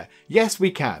that there. Yes,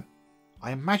 we can.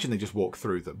 I imagine they just walk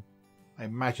through them. I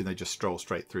imagine they just stroll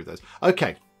straight through those.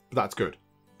 Okay, that's good.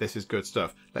 This is good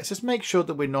stuff. Let's just make sure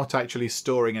that we're not actually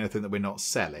storing anything that we're not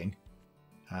selling.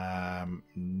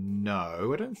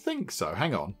 No, I don't think so.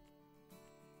 Hang on.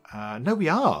 No, we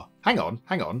are. Hang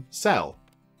on. Sell.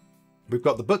 We've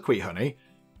got the buckwheat honey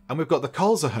and we've got the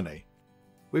colza honey.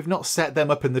 We've not set them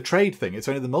up in the trade thing. It's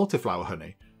only the multiflower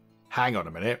honey. Hang on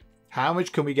a minute. How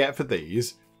much can we get for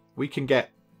these? We can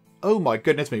get... Oh my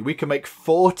goodness me. We can make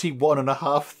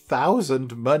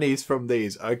 41,500 monies from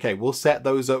these. Okay, we'll set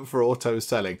those up for auto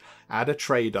selling. Add a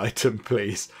trade item,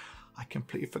 please. I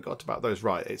completely forgot about those.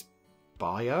 Right, it's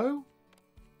bio?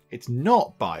 It's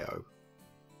not bio.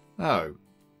 Oh.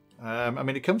 I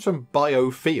mean, it comes from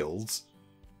biofields.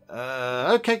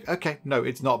 Okay. No,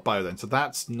 it's not bio then. So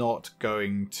that's not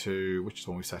going to... Which is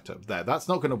one we set up there. That's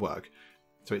not going to work.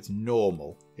 So it's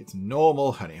normal. It's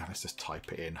normal honey. Let's just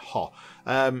type it in.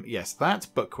 Yes, that's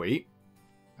buckwheat.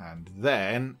 And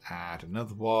then add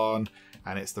another one.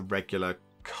 And it's the regular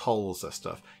colza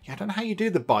stuff. Yeah, I don't know how you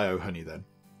do the bio honey then.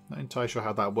 Not entirely sure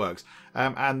how that works.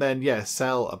 And then, yeah,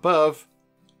 sell above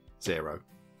 0.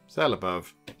 Sell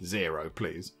above 0,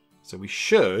 please. So we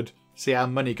should see our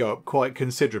money go up quite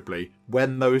considerably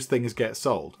when those things get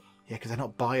sold. Yeah, because they're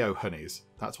not bio honeys.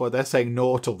 That's why they're saying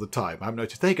naught all the time. I haven't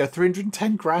noticed. There you go,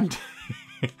 310 grand.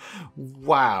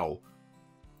 Wow.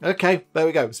 Okay, there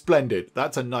we go. Splendid.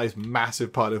 That's a nice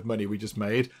massive pile of money we just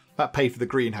made. That paid for the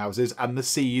greenhouses and the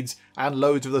seeds and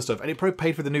loads of other stuff. And it probably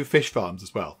paid for the new fish farms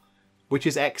as well, which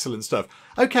is excellent stuff.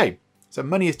 Okay, so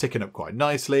money is ticking up quite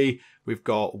nicely. We've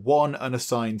got one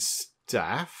unassigned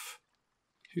staff.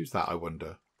 Who's that, I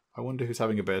wonder? I wonder who's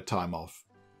having a bit of time off.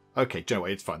 Okay, do you know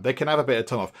what? It's fine. They can have a bit of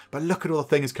time off. But look at all the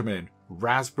things coming in.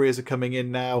 Raspberries are coming in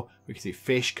now. We can see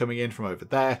fish coming in from over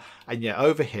there. And yet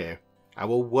over here,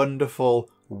 our wonderful,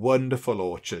 wonderful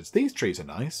orchards. These trees are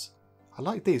nice. I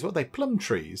like these. What are they? Plum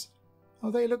trees. Oh,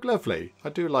 they look lovely. I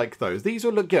do like those. These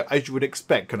will look, yeah, as you would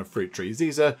expect, kind of fruit trees.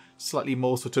 These are slightly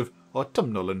more sort of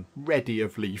autumnal and ready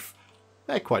of leaf.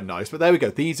 They're quite nice. But there we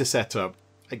go. These are set up,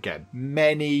 again,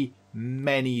 many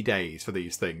days for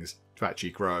these things to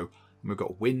actually grow. And we've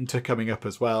got winter coming up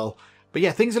as well. But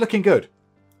yeah, things are looking good.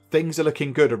 things are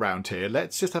looking good around here.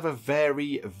 Let's just have a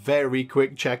very, very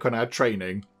quick check on our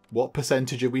training. What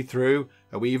percentage are we through?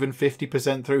 Are we even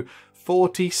 50% through?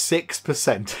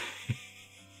 46%.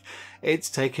 It's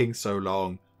taking so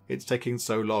long. It's taking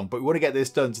so long. But we want to get this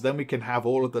done so then we can have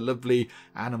all of the lovely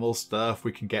animal stuff.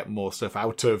 We can get more stuff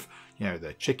out of, you know,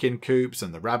 the chicken coops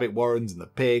and the rabbit warrens and the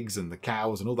pigs and the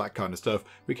cows and all that kind of stuff.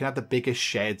 We can have the biggest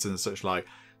sheds and such like.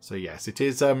 So yes, it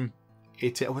is, and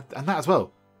that as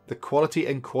well, the quality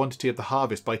and quantity of the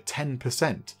harvest by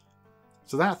 10%.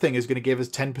 So that thing is going to give us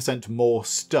 10% more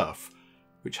stuff,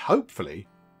 which hopefully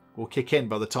will kick in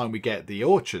by the time we get the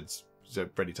orchards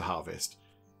ready to harvest.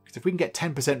 Because if we can get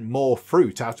 10% more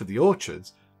fruit out of the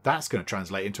orchards, that's going to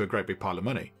translate into a great big pile of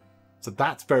money. So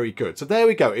that's very good. So there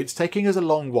we go. It's taking us a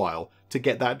long while to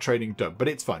get that training done, but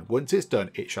it's fine. Once it's done,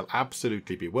 it shall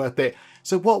absolutely be worth it.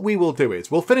 So what we will do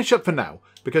is we'll finish up for now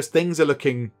because things are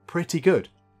looking pretty good.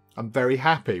 I'm very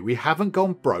happy. We haven't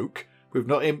gone broke. We've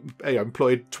not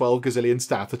employed 12 gazillion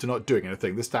staff that are not doing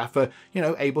anything. The staff are, you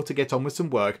know, able to get on with some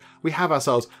work. We have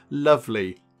ourselves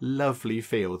lovely, lovely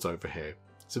fields over here.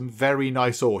 Some very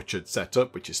nice orchards set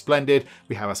up, which is splendid.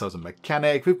 We have ourselves a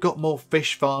mechanic. We've got more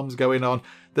fish farms going on.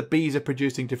 The bees are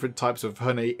producing different types of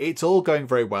honey. It's all going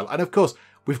very well. And of course,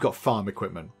 we've got farm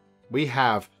equipment. We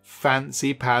have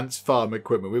fancy pants farm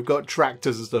equipment. We've got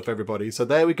tractors and stuff, everybody. So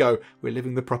there we go. We're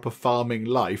living the proper farming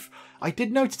life. I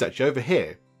did notice actually over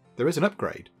here, there is an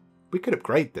upgrade. We could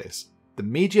upgrade this. The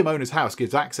medium owner's house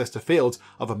gives access to fields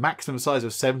of a maximum size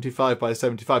of 75 by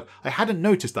 75. I hadn't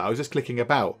noticed that. I was just clicking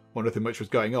about when nothing much was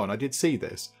going on. I did see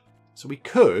this. So we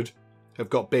could have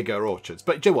got bigger orchards.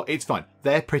 But you know what? It's fine.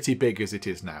 They're pretty big as it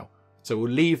is now. So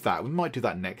we'll leave that. We might do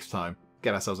that next time.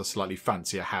 Get ourselves a slightly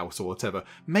fancier house or whatever.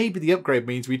 Maybe the upgrade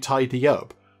means we tidy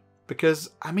up.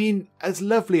 Because, I mean, as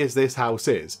lovely as this house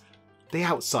is, the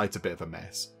outside's a bit of a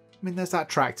mess. I mean, there's that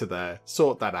tractor there.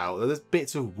 Sort that out. There's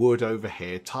bits of wood over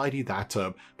here. Tidy that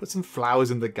up. Put some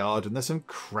flowers in the garden. There's some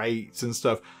crates and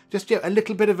stuff. Just, yeah, a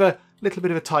little bit of a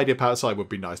tidy up outside would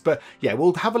be nice. But yeah,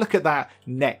 we'll have a look at that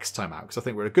next time out because I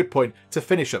think we're at a good point to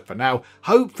finish up for now.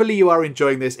 Hopefully you are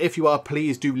enjoying this. If you are,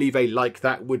 please do leave a like.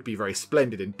 That would be very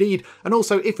splendid indeed. And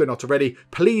also, if you're not already,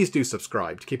 please do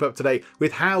subscribe to keep up to date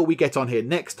with how we get on here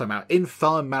next time out in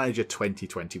Farm Manager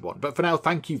 2021. But for now,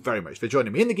 thank you very much for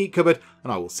joining me in the Geek Cupboard,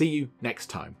 and I will see you next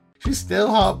time. She's still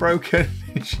heartbroken.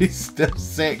 She's still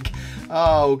sick.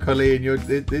 Oh, Colleen,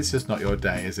 it's just not your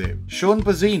day, is it? Sean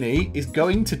Bozzini is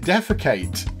going to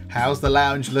defecate. How's the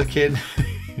lounge looking?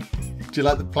 Do you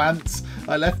like the plants?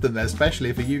 I left them there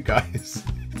especially for you guys.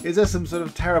 Is there some sort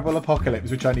of terrible apocalypse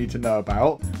which I need to know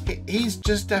about? He's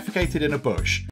just defecated in a bush.